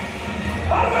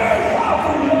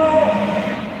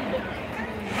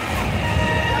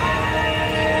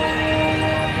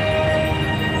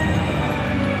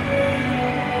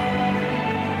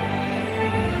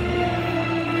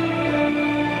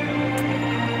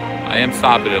 I am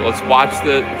stopping it. Let's watch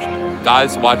the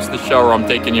Guys, watch the show or I'm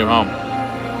taking you home.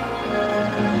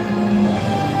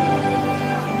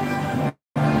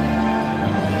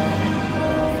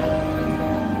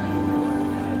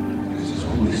 This is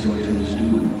what we storytellers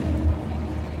do.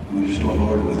 We restore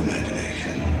order with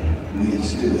imagination. We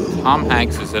instill. Tom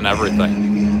Hanks is in everything.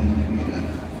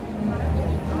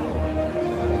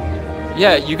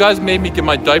 Yeah, you guys made me give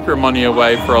my diaper money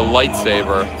away for a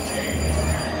lightsaber.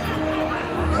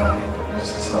 This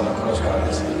is not a Coast Guard.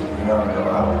 You gotta go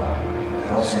out.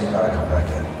 Don't say you gotta come back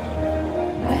in.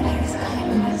 When there is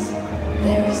kindness,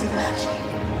 there is magic.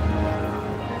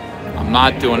 I'm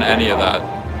not doing any of that.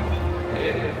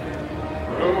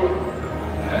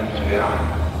 And beyond.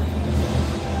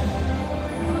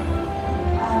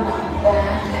 I'm not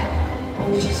bad.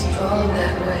 I'm just drawn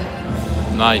that way.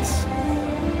 Nice.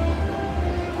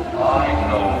 I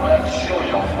know and show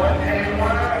you what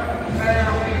anywhere there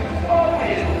we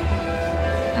always.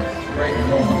 Great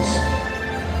moments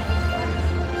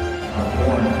are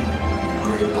born of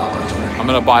great opportunity. I'm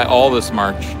gonna buy all this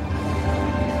merch.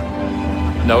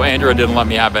 No, Andrea didn't let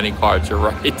me have any cards, you're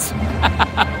right.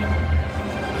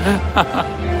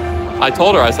 I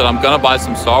told her, I said, I'm gonna buy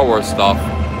some Star Wars stuff.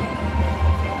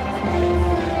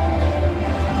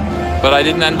 But I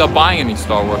didn't end up buying any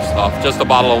Star Wars stuff, just a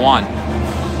bottle of wine.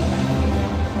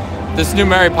 This new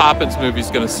Mary Poppins movie is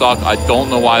gonna suck. I don't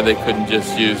know why they couldn't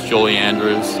just use Julie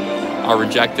Andrews. I'll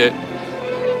reject it.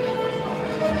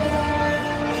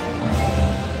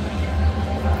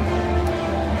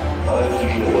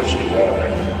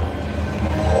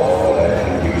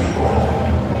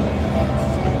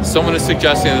 Someone is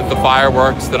suggesting that the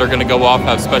fireworks that are gonna go off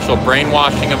have special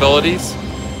brainwashing abilities.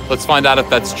 Let's find out if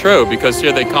that's true, because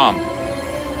here they come.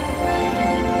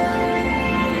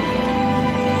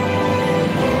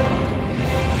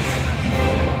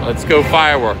 Let's go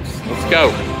fireworks. Let's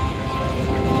go.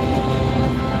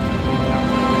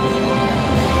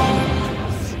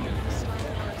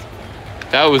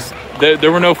 That was,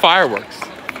 there were no fireworks.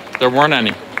 There weren't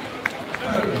any.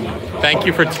 Thank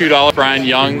you for $2, Brian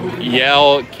Young.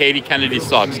 Yell, Katie Kennedy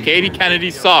sucks. Katie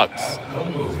Kennedy sucks.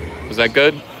 Was that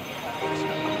good?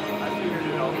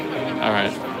 All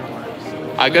right.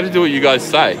 I gotta do what you guys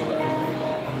say.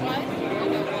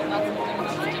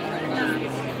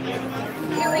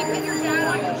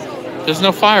 There's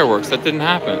no fireworks. That didn't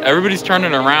happen. Everybody's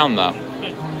turning around though.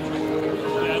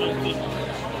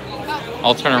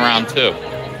 I'll turn around too.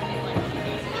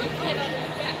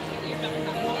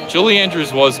 Julie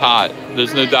Andrews was hot.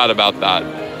 There's no doubt about that.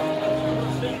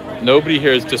 Nobody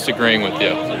here is disagreeing with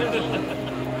you.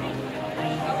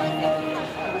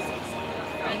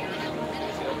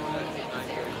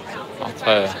 I'll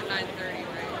tell you.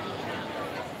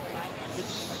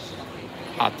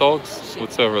 Hot dogs?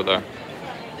 What's over there?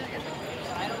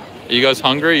 Are you guys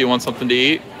hungry? You want something to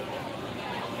eat?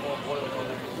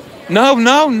 No,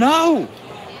 no, no.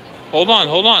 Hold on,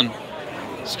 hold on.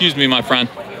 Excuse me, my friend.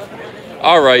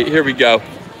 All right, here we go.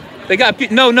 They got,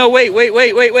 no,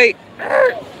 wait.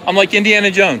 I'm like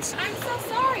Indiana Jones. I'm so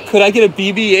sorry. Could I get a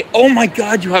BB-8? Oh my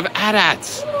God, you have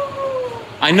AT-ATs.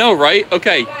 I know, right?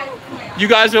 Okay. You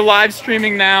guys are live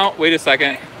streaming now. Wait a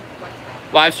second.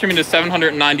 Live streaming to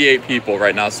 798 people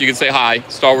right now. So you can say hi,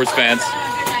 Star Wars fans.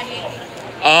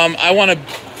 I want to,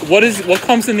 what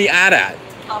comes in the AT-AT?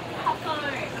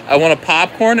 I want a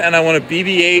popcorn and I want a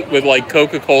BB-8 with like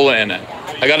Coca-Cola in it.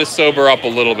 I got to sober up a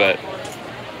little bit.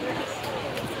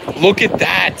 Look at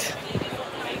that.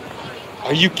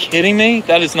 Are you kidding me?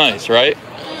 That is nice, right?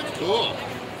 Cool.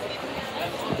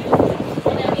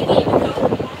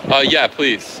 Yeah,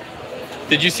 please.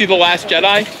 Did you see The Last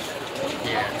Jedi?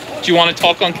 Yeah. Do you want to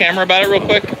talk on camera about it real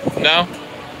quick? No?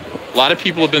 A lot of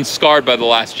people have been scarred by The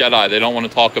Last Jedi. They don't want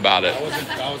to talk about it.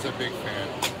 I was a big fan.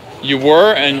 You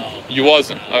were and you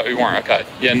wasn't. You weren't, okay.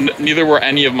 Yeah, neither were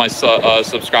any of my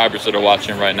subscribers that are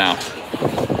watching right now.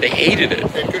 They hated it.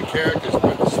 They had good characters,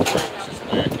 but the story was just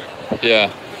lacking.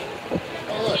 Yeah.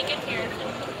 Oh, look.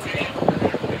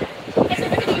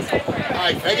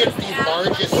 Alright, can I get the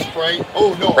largest Sprite?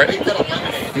 Oh no, Right. make that a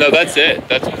lemonade. No, that's it.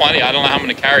 That's plenty. I don't know how I'm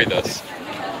going to carry this.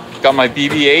 Got my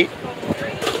BB-8.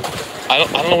 I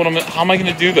don't know what how am I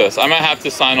going to do this? I might have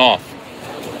to sign off.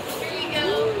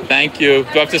 Thank you. Do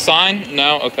I have to sign?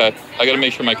 No? Okay. I got to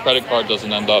make sure my credit card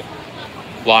doesn't end up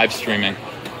live streaming.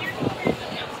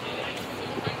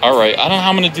 All right. I don't know how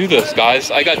I'm going to do this,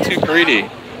 guys. I got too greedy.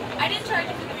 I didn't charge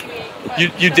you for the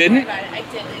BB-8. You didn't? I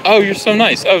didn't. Oh, you're so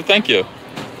nice. Oh, thank you.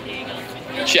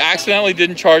 She accidentally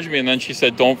didn't charge me and then she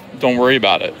said, don't worry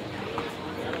about it.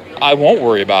 I won't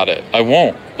worry about it. I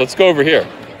won't. Let's go over here.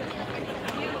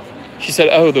 She said,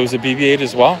 oh, there was a BB-8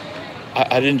 as well?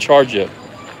 I didn't charge you.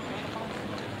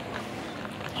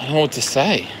 I don't know what to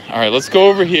say. All right, let's go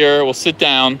over here. We'll sit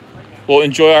down. We'll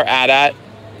enjoy our AT-AT.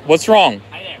 What's wrong?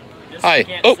 Hi there. Just Hi. You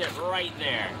can't Oh. sit right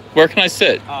there. Where can I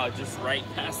sit? Oh, just right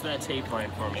past that tape line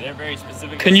for me. They're very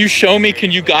specific. Can you show me?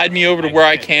 Can you guide me over to where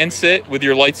I can sit with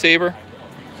your lightsaber?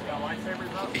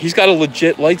 He's got a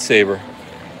legit lightsaber.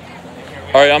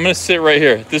 All right, I'm going to sit right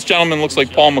here. This gentleman looks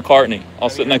like Paul McCartney. I'll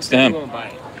sit next to him.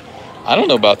 I don't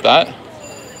know about that.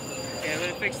 Okay, I'm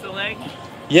going to fix the leg.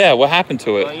 Yeah, what happened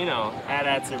to Well, it? you know,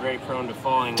 AT-ATs are very prone to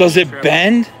falling. Does it Trip.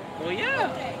 bend? Well, yeah.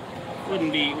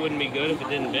 Wouldn't be good if it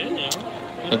didn't bend, you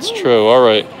know? That's true. All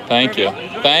right. Thank you.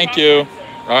 Thank you.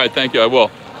 All right. Thank you. I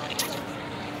will.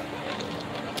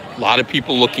 A lot of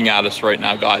people looking at us right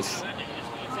now, guys.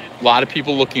 A lot of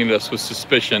people looking at us with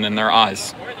suspicion in their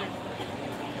eyes.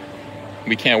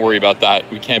 We can't worry about that.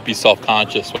 We can't be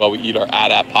self-conscious while we eat our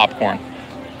AT-AT popcorn.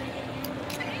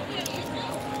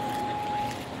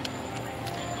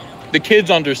 The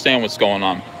kids understand what's going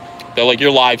on. They're like,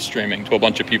 you're live streaming to a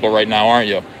bunch of people right now, aren't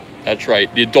you? That's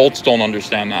right. The adults don't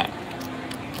understand that.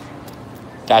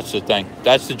 That's the thing.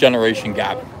 That's the generation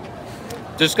gap.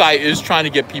 This guy is trying to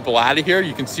get people out of here.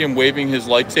 You can see him waving his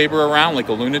lightsaber around like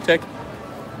a lunatic.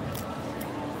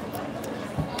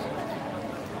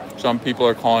 Some people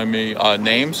are calling me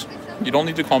names. You don't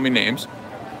need to call me names.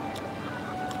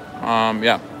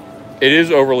 Yeah. It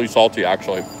is overly salty,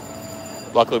 actually.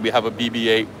 Luckily, we have a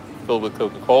BB-8 filled with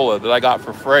Coca-Cola that I got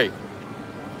for free.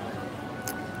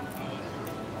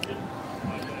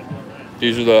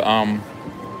 These are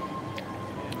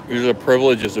the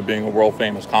privileges of being a world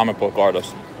famous comic book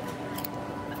artist.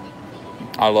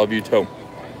 I love you too.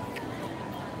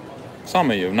 Some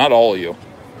of you, not all of you.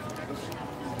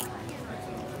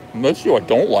 Most of you I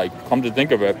don't like, come to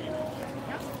think of it.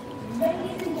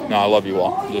 No, I love you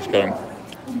all. Just kidding.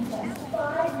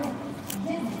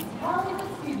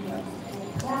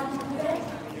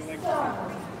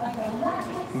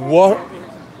 What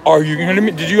are you gonna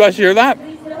me? Did you guys hear that?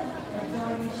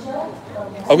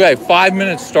 Okay, 5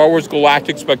 minutes, Star Wars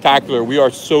Galactic Spectacular. We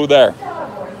are so there.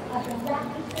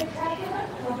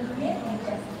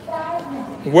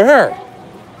 Where?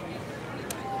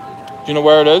 Do you know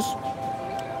where it is?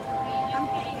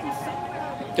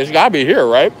 It's gotta be here,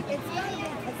 right?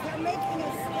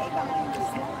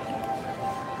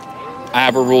 I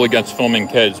have a rule against filming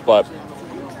kids, but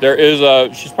there is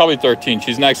she's probably 13.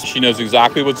 She's next, she knows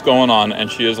exactly what's going on, and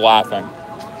she is laughing.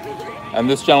 And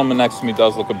this gentleman next to me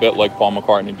does look a bit like Paul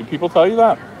McCartney. Do people tell you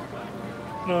that?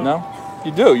 No. No?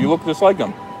 You do. You look just like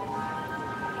him.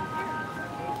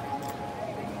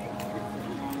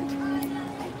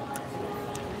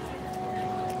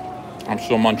 I'm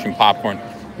still munching popcorn.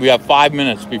 We have 5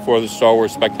 minutes before the Star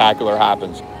Wars Spectacular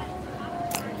happens.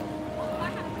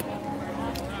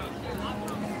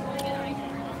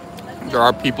 There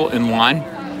are people in line.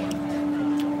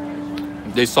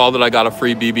 They saw that I got a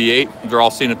free BB-8. They're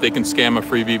all seeing if they can scam a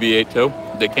free BB-8 too.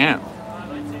 They can't.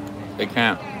 They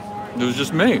can't. It was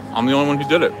just me. I'm the only one who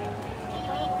did it.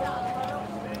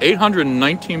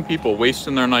 819 people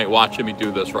wasting their night watching me do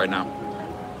this right now.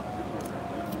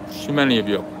 Too many of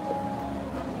you.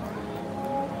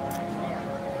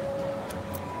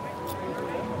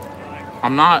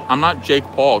 I'm not Jake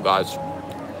Paul, guys.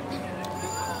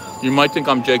 You might think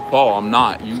I'm Jake Paul. I'm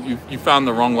not. You found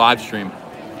the wrong live stream.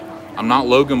 I'm not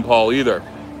Logan Paul either.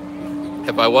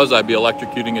 If I was, I'd be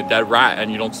electrocuting a dead rat,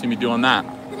 and you don't see me doing that.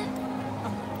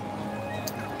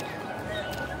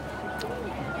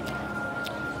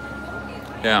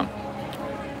 Yeah.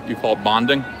 You call it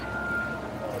bonding?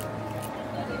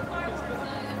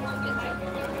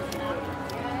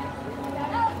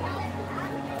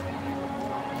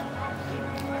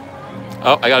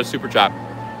 Oh, I got a super chat.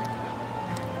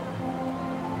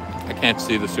 I can't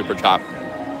see the super chat.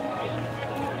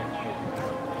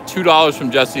 $2 from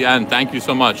Jesse N. Thank you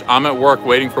so much. I'm at work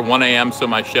waiting for 1 a.m. so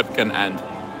my shift can end.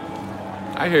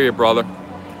 I hear you, brother.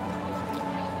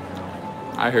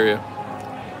 I hear you.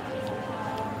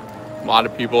 A lot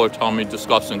of people are telling me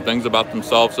disgusting things about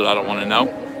themselves that I don't want to know.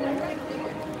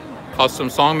 Custom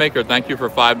Songmaker, thank you for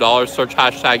 $5. Search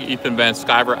hashtag Ethan Van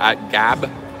Sciver at Gab.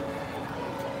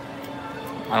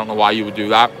 I don't know why you would do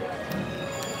that.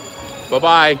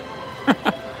 Bye-bye.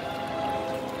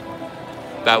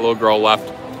 That little girl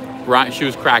left. Brian, she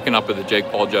was cracking up at the Jake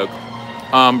Paul joke.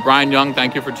 Brian Young,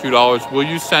 thank you for $2. Will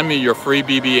you send me your free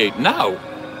BB-8? No.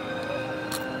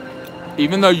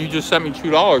 Even though you just sent me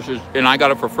 $2 and I got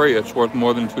it for free, it's worth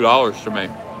more than $2 to me.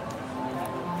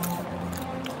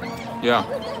 Yeah.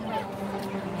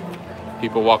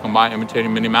 People walking by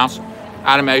imitating Minnie Mouse.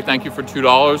 Adam A, thank you for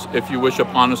 $2. If you wish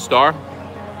upon a star,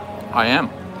 I am.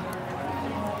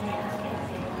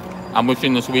 I'm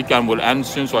wishing this weekend would end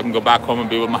soon so I can go back home and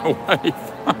be with my wife.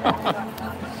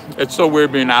 It's so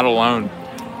weird being out alone.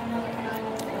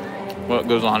 What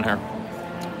goes on here?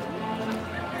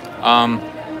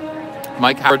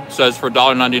 Mike Howard says for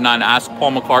 $1.99, ask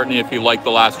Paul McCartney if he liked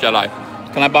The Last Jedi.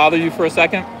 Can I bother you for a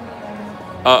second?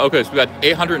 Okay, so we got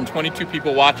 822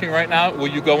 people watching right now. Will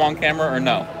you go on camera or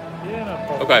no? Yeah, no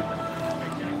problem.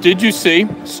 Okay. Did you see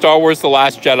Star Wars The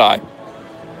Last Jedi?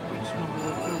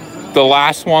 The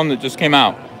last one that just came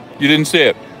out. You didn't see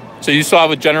it. So you still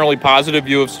have a generally positive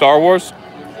view of Star Wars?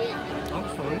 I'm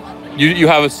sorry. You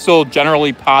have a still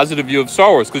generally positive view of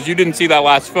Star Wars because you didn't see that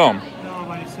last film. No, I've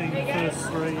only seen the first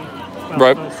three. Well,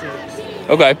 Right. First six,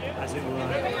 Okay. as it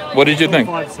were. What did you 4, think?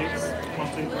 5, 6, 1,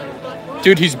 2, 3.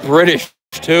 Dude, he's British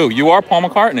too. You are Paul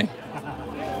McCartney.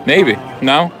 Maybe.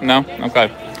 No? No? Okay.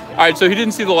 All right, so he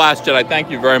didn't see The Last Jedi. Thank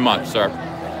you very much, sir.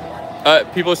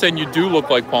 People are saying you do look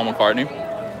like Paul McCartney.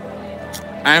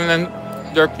 And then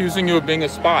they're accusing you of being a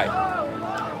spy.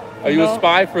 Are you a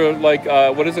spy for, like,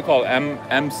 what is it called?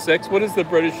 M6? What is the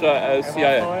British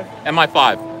CIA?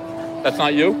 MI5. That's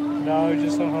not you? No,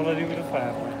 just on holiday with a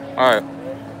family. All right.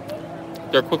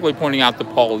 They're quickly pointing out that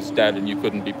Paul is dead and you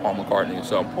couldn't be Paul McCartney,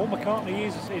 so. Paul McCartney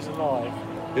is alive.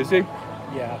 Is he?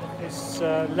 Yeah, it's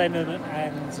Lennon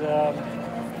and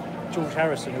George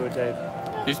Harrison who are dead.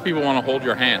 These people want to hold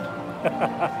your hand.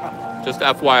 Just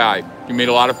FYI, you made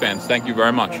a lot of fans. Thank you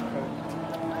very much.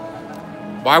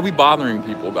 Why are we bothering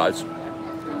people, guys?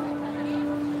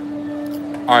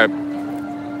 All right,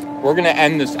 we're gonna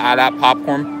end this AT-AT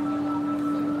popcorn.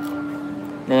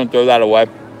 We're gonna throw that away.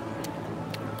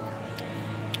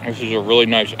 This is a really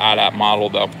nice AT-AT model,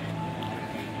 though.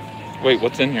 Wait,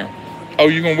 what's in here? Oh,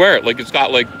 you can wear it. Like, it's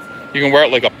got, like, you can wear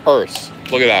it like a purse.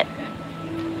 Look at that.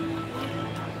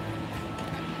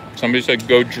 Somebody said,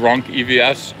 go drunk,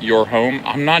 EVS, you're home.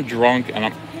 I'm not drunk, and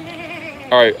I'm...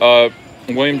 All right,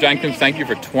 William Jenkins, thank you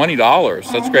for $20.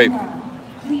 That's great.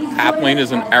 Kathleen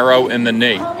is an arrow in the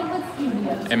knee.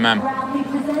 Amen.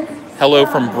 Hello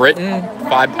from Britain,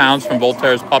 5 pounds from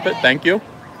Voltaire's Puppet. Thank you.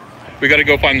 We got to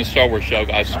go find the Star Wars show,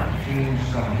 guys.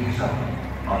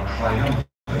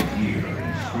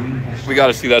 We got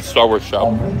to see that Star Wars show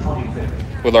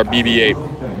with our BB-8.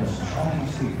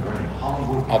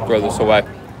 I'll throw this away.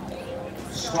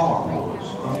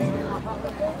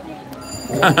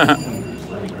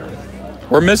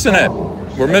 We're missing it.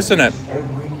 We're missing it.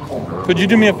 Could you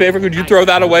do me a favor? Could you throw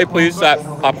that away, please? That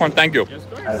popcorn. Thank you.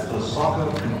 All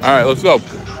right, let's go.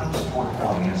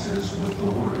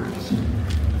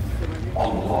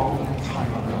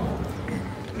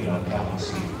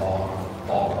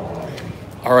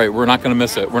 All right, we're not going to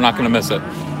miss it. We're not going to miss it.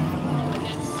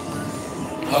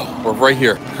 Oh, we're right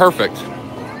here. Perfect.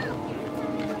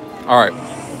 All right.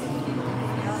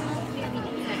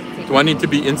 Do I need to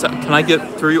be inside? Can I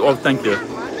get through? Oh, thank you.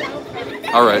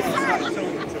 All right.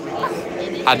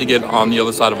 Had to get on the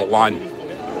other side of a line.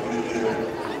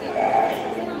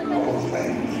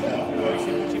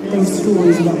 Those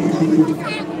stories about the people.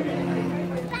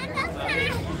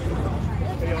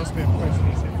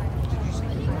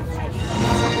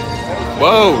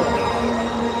 Whoa!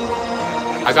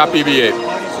 I got BB-8.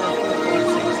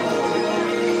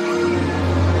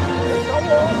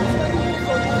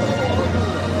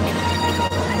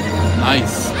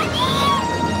 Nice.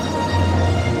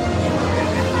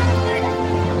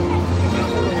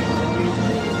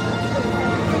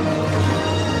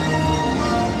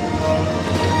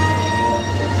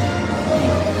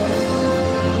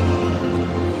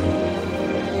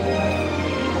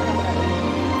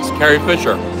 It's Carrie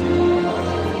Fisher.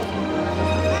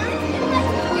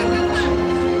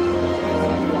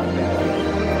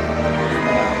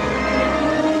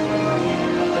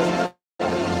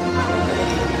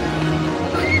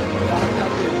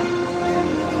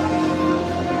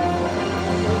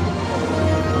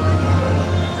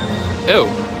 Ew.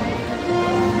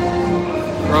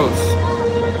 Gross.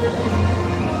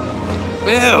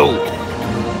 Ew.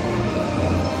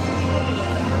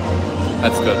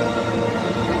 That's good.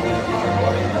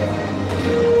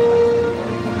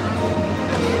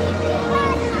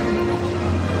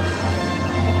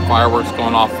 Fireworks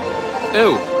going off.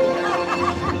 Ew.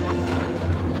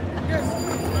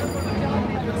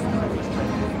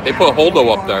 They put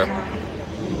Holdo up there.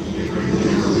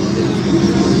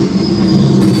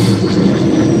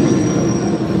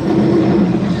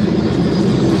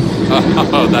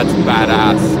 Oh, that's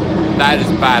badass. That is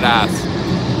badass.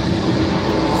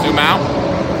 Zoom out.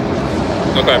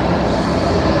 Okay.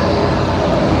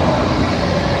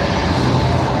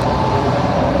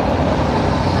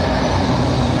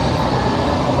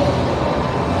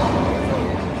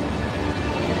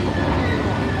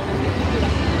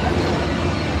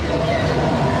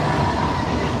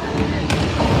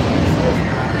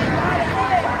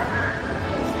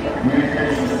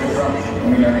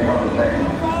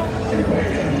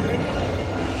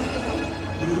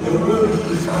 The road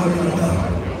is coming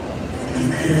up.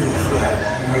 You feel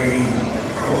that rain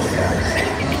process.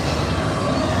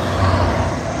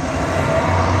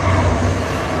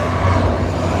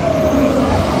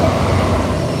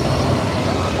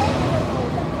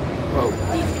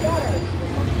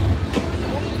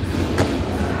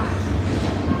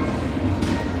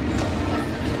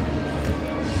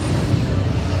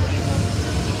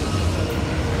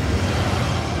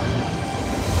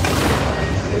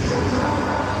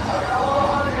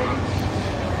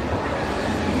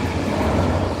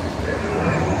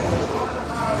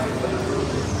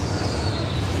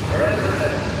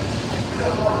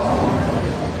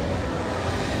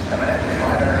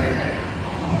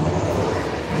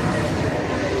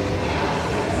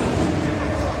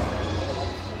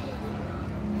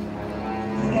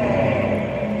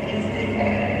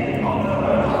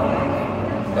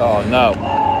 Oh no.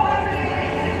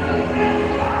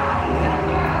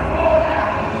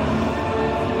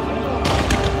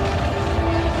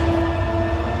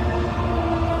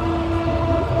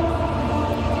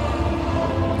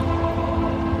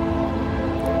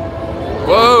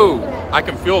 Whoa! I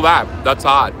can feel that. That's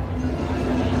hot.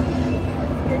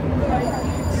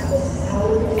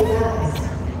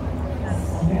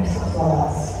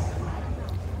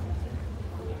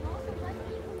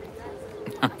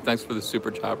 Thanks for the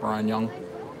super chat, Brian Young.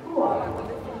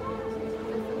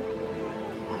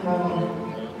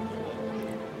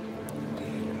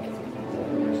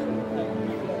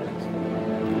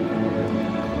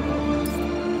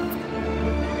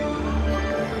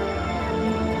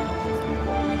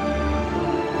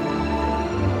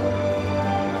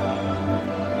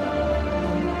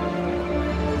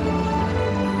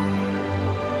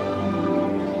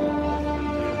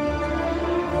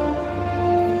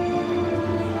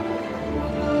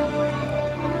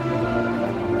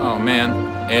 Man,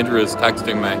 Andrew is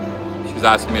texting me. She's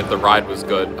asking me if the ride was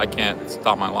good. I can't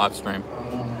stop my live stream.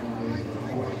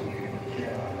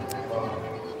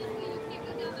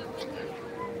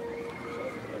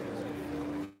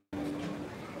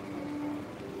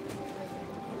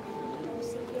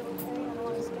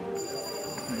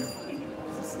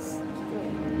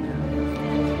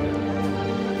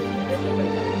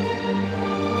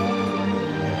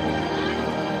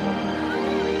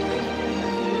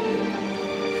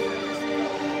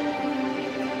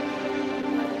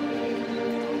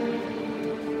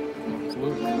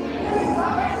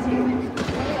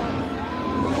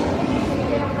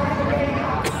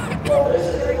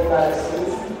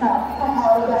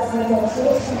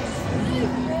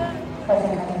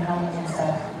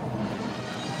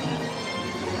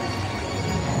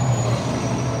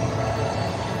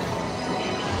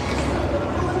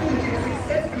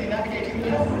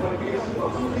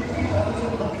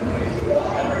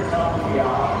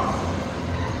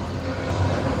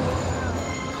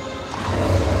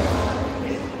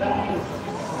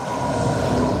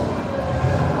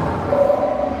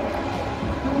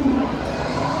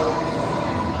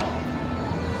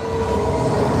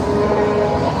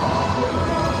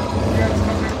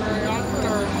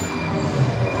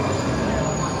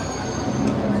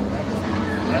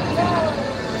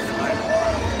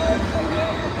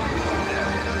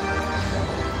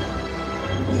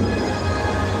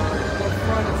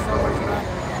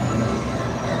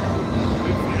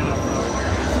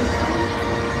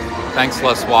 Thanks,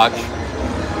 Les Watch.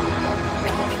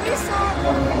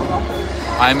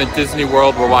 I'm at Disney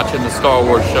World. We're watching the Star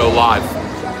Wars show live.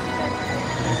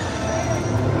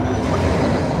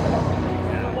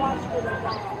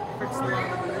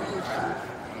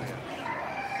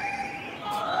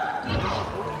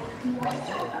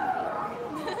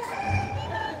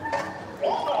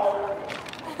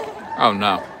 Oh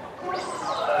no.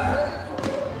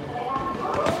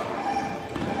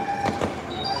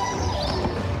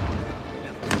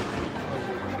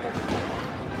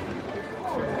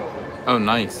 Oh,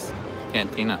 nice.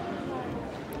 Cantina.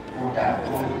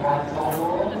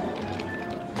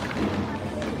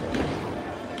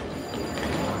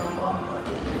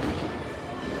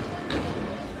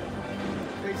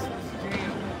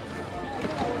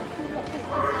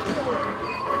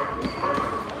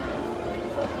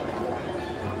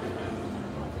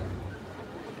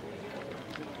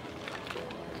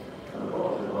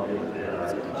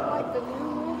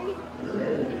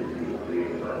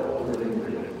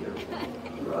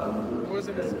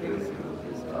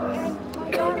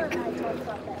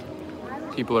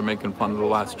 People are making fun of The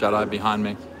Last Jedi behind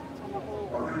me.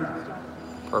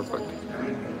 Perfect.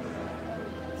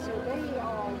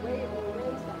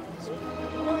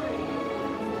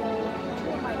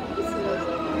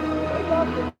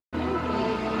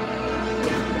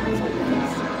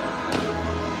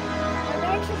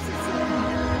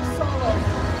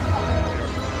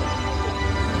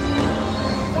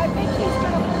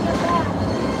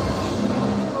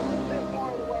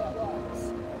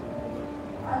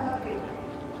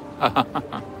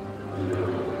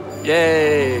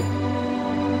 Yay!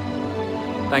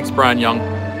 Thanks, Brian Young.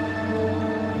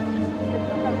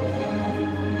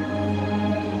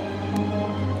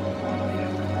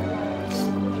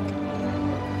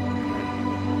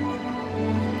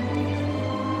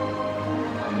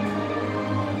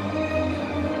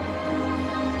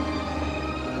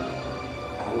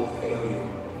 I will fail you.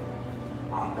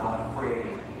 I'm not afraid.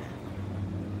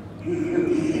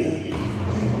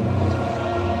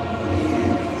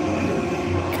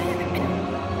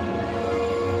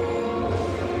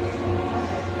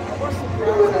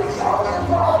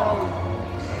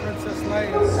 Princess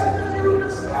Leia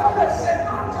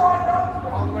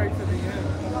all the way to the end.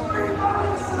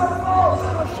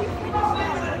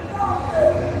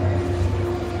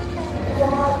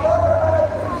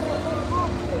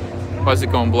 Why is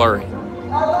it going blurry?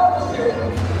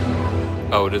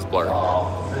 Oh, it is blurry.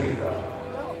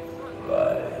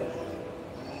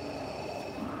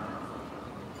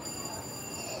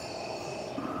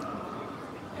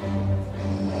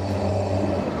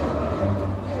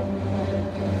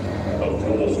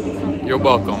 You're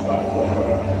welcome.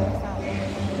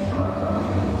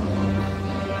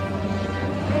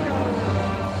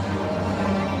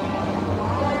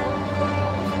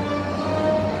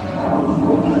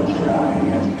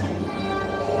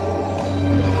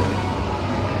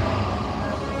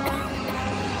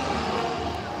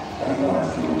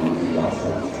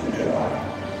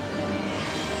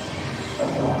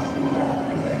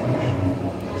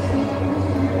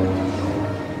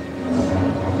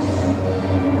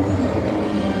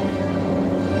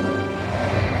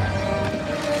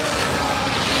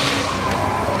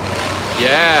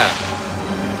 Yeah.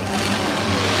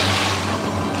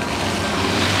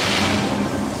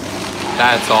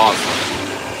 That's awesome.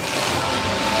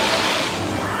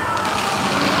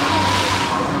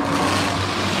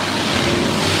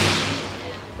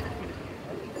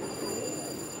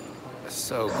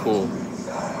 So cool.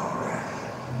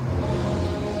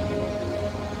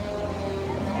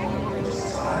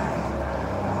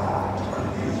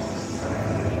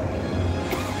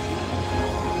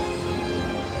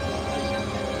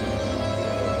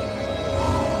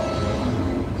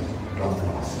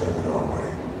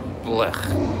 Blech.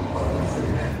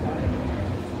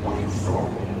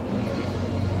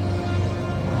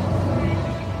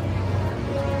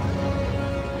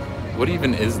 What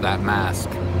even is that mask?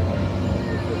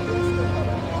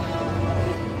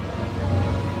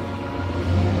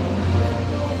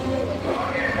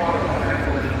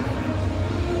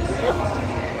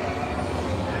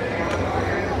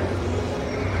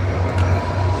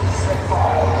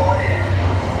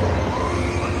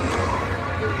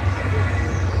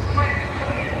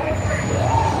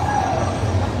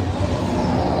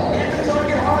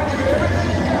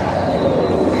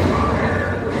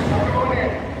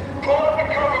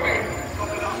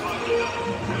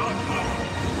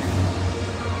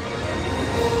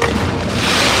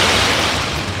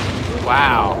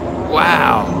 Wow.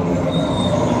 Wow.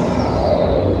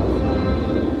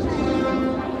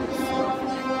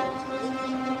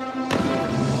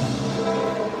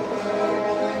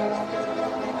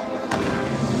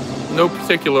 No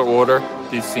particular order,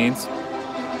 these scenes.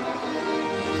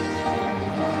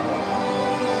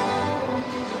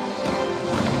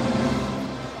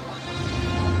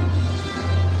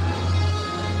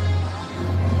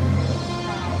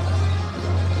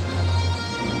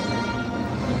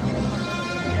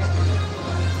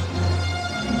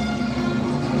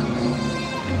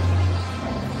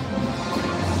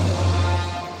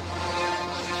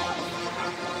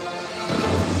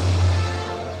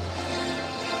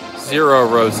 Zero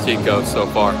Rose Tico so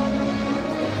far.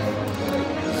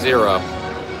 Zero.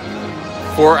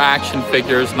 4 action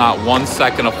figures, not 1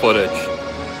 second of footage.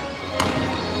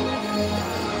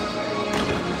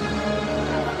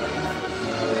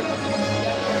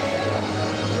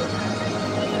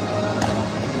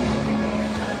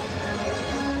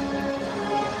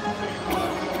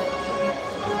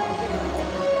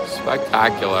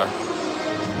 Spectacular.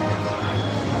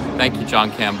 Thank you, John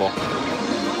Campbell.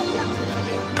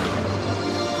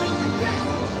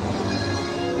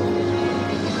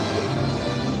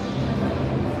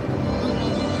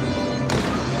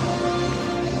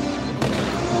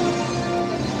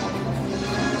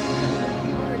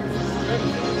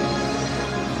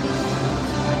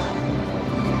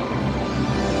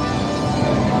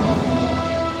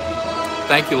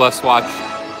 Thank you, Let's Watch.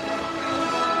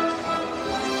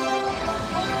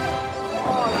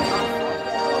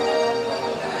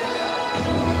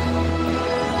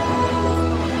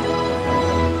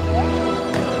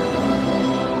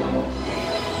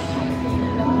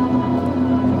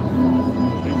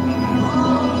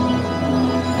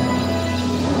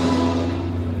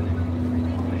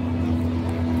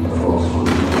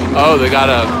 Oh, they got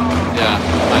a, yeah.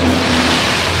 Nice.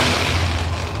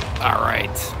 All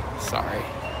right, sorry.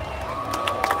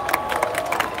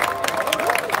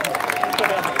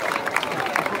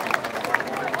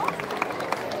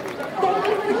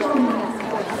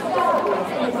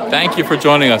 Thank you for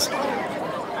joining us.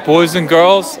 Boys and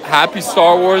girls, happy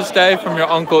Star Wars Day from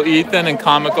your Uncle Ethan and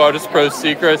Comic Artist Pro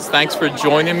Secrets. Thanks for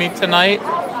joining me tonight.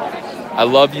 I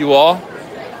love you all.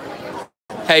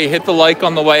 Hey, hit the like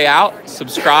on the way out.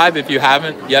 Subscribe if you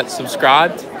haven't yet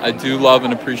subscribed. I do love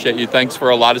and appreciate you. Thanks for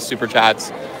a lot of super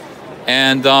chats.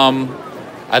 And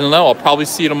I don't know, I'll probably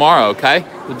see you tomorrow, okay?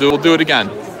 We'll do it again.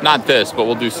 Not this, but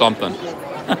we'll do something.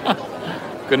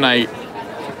 Good night.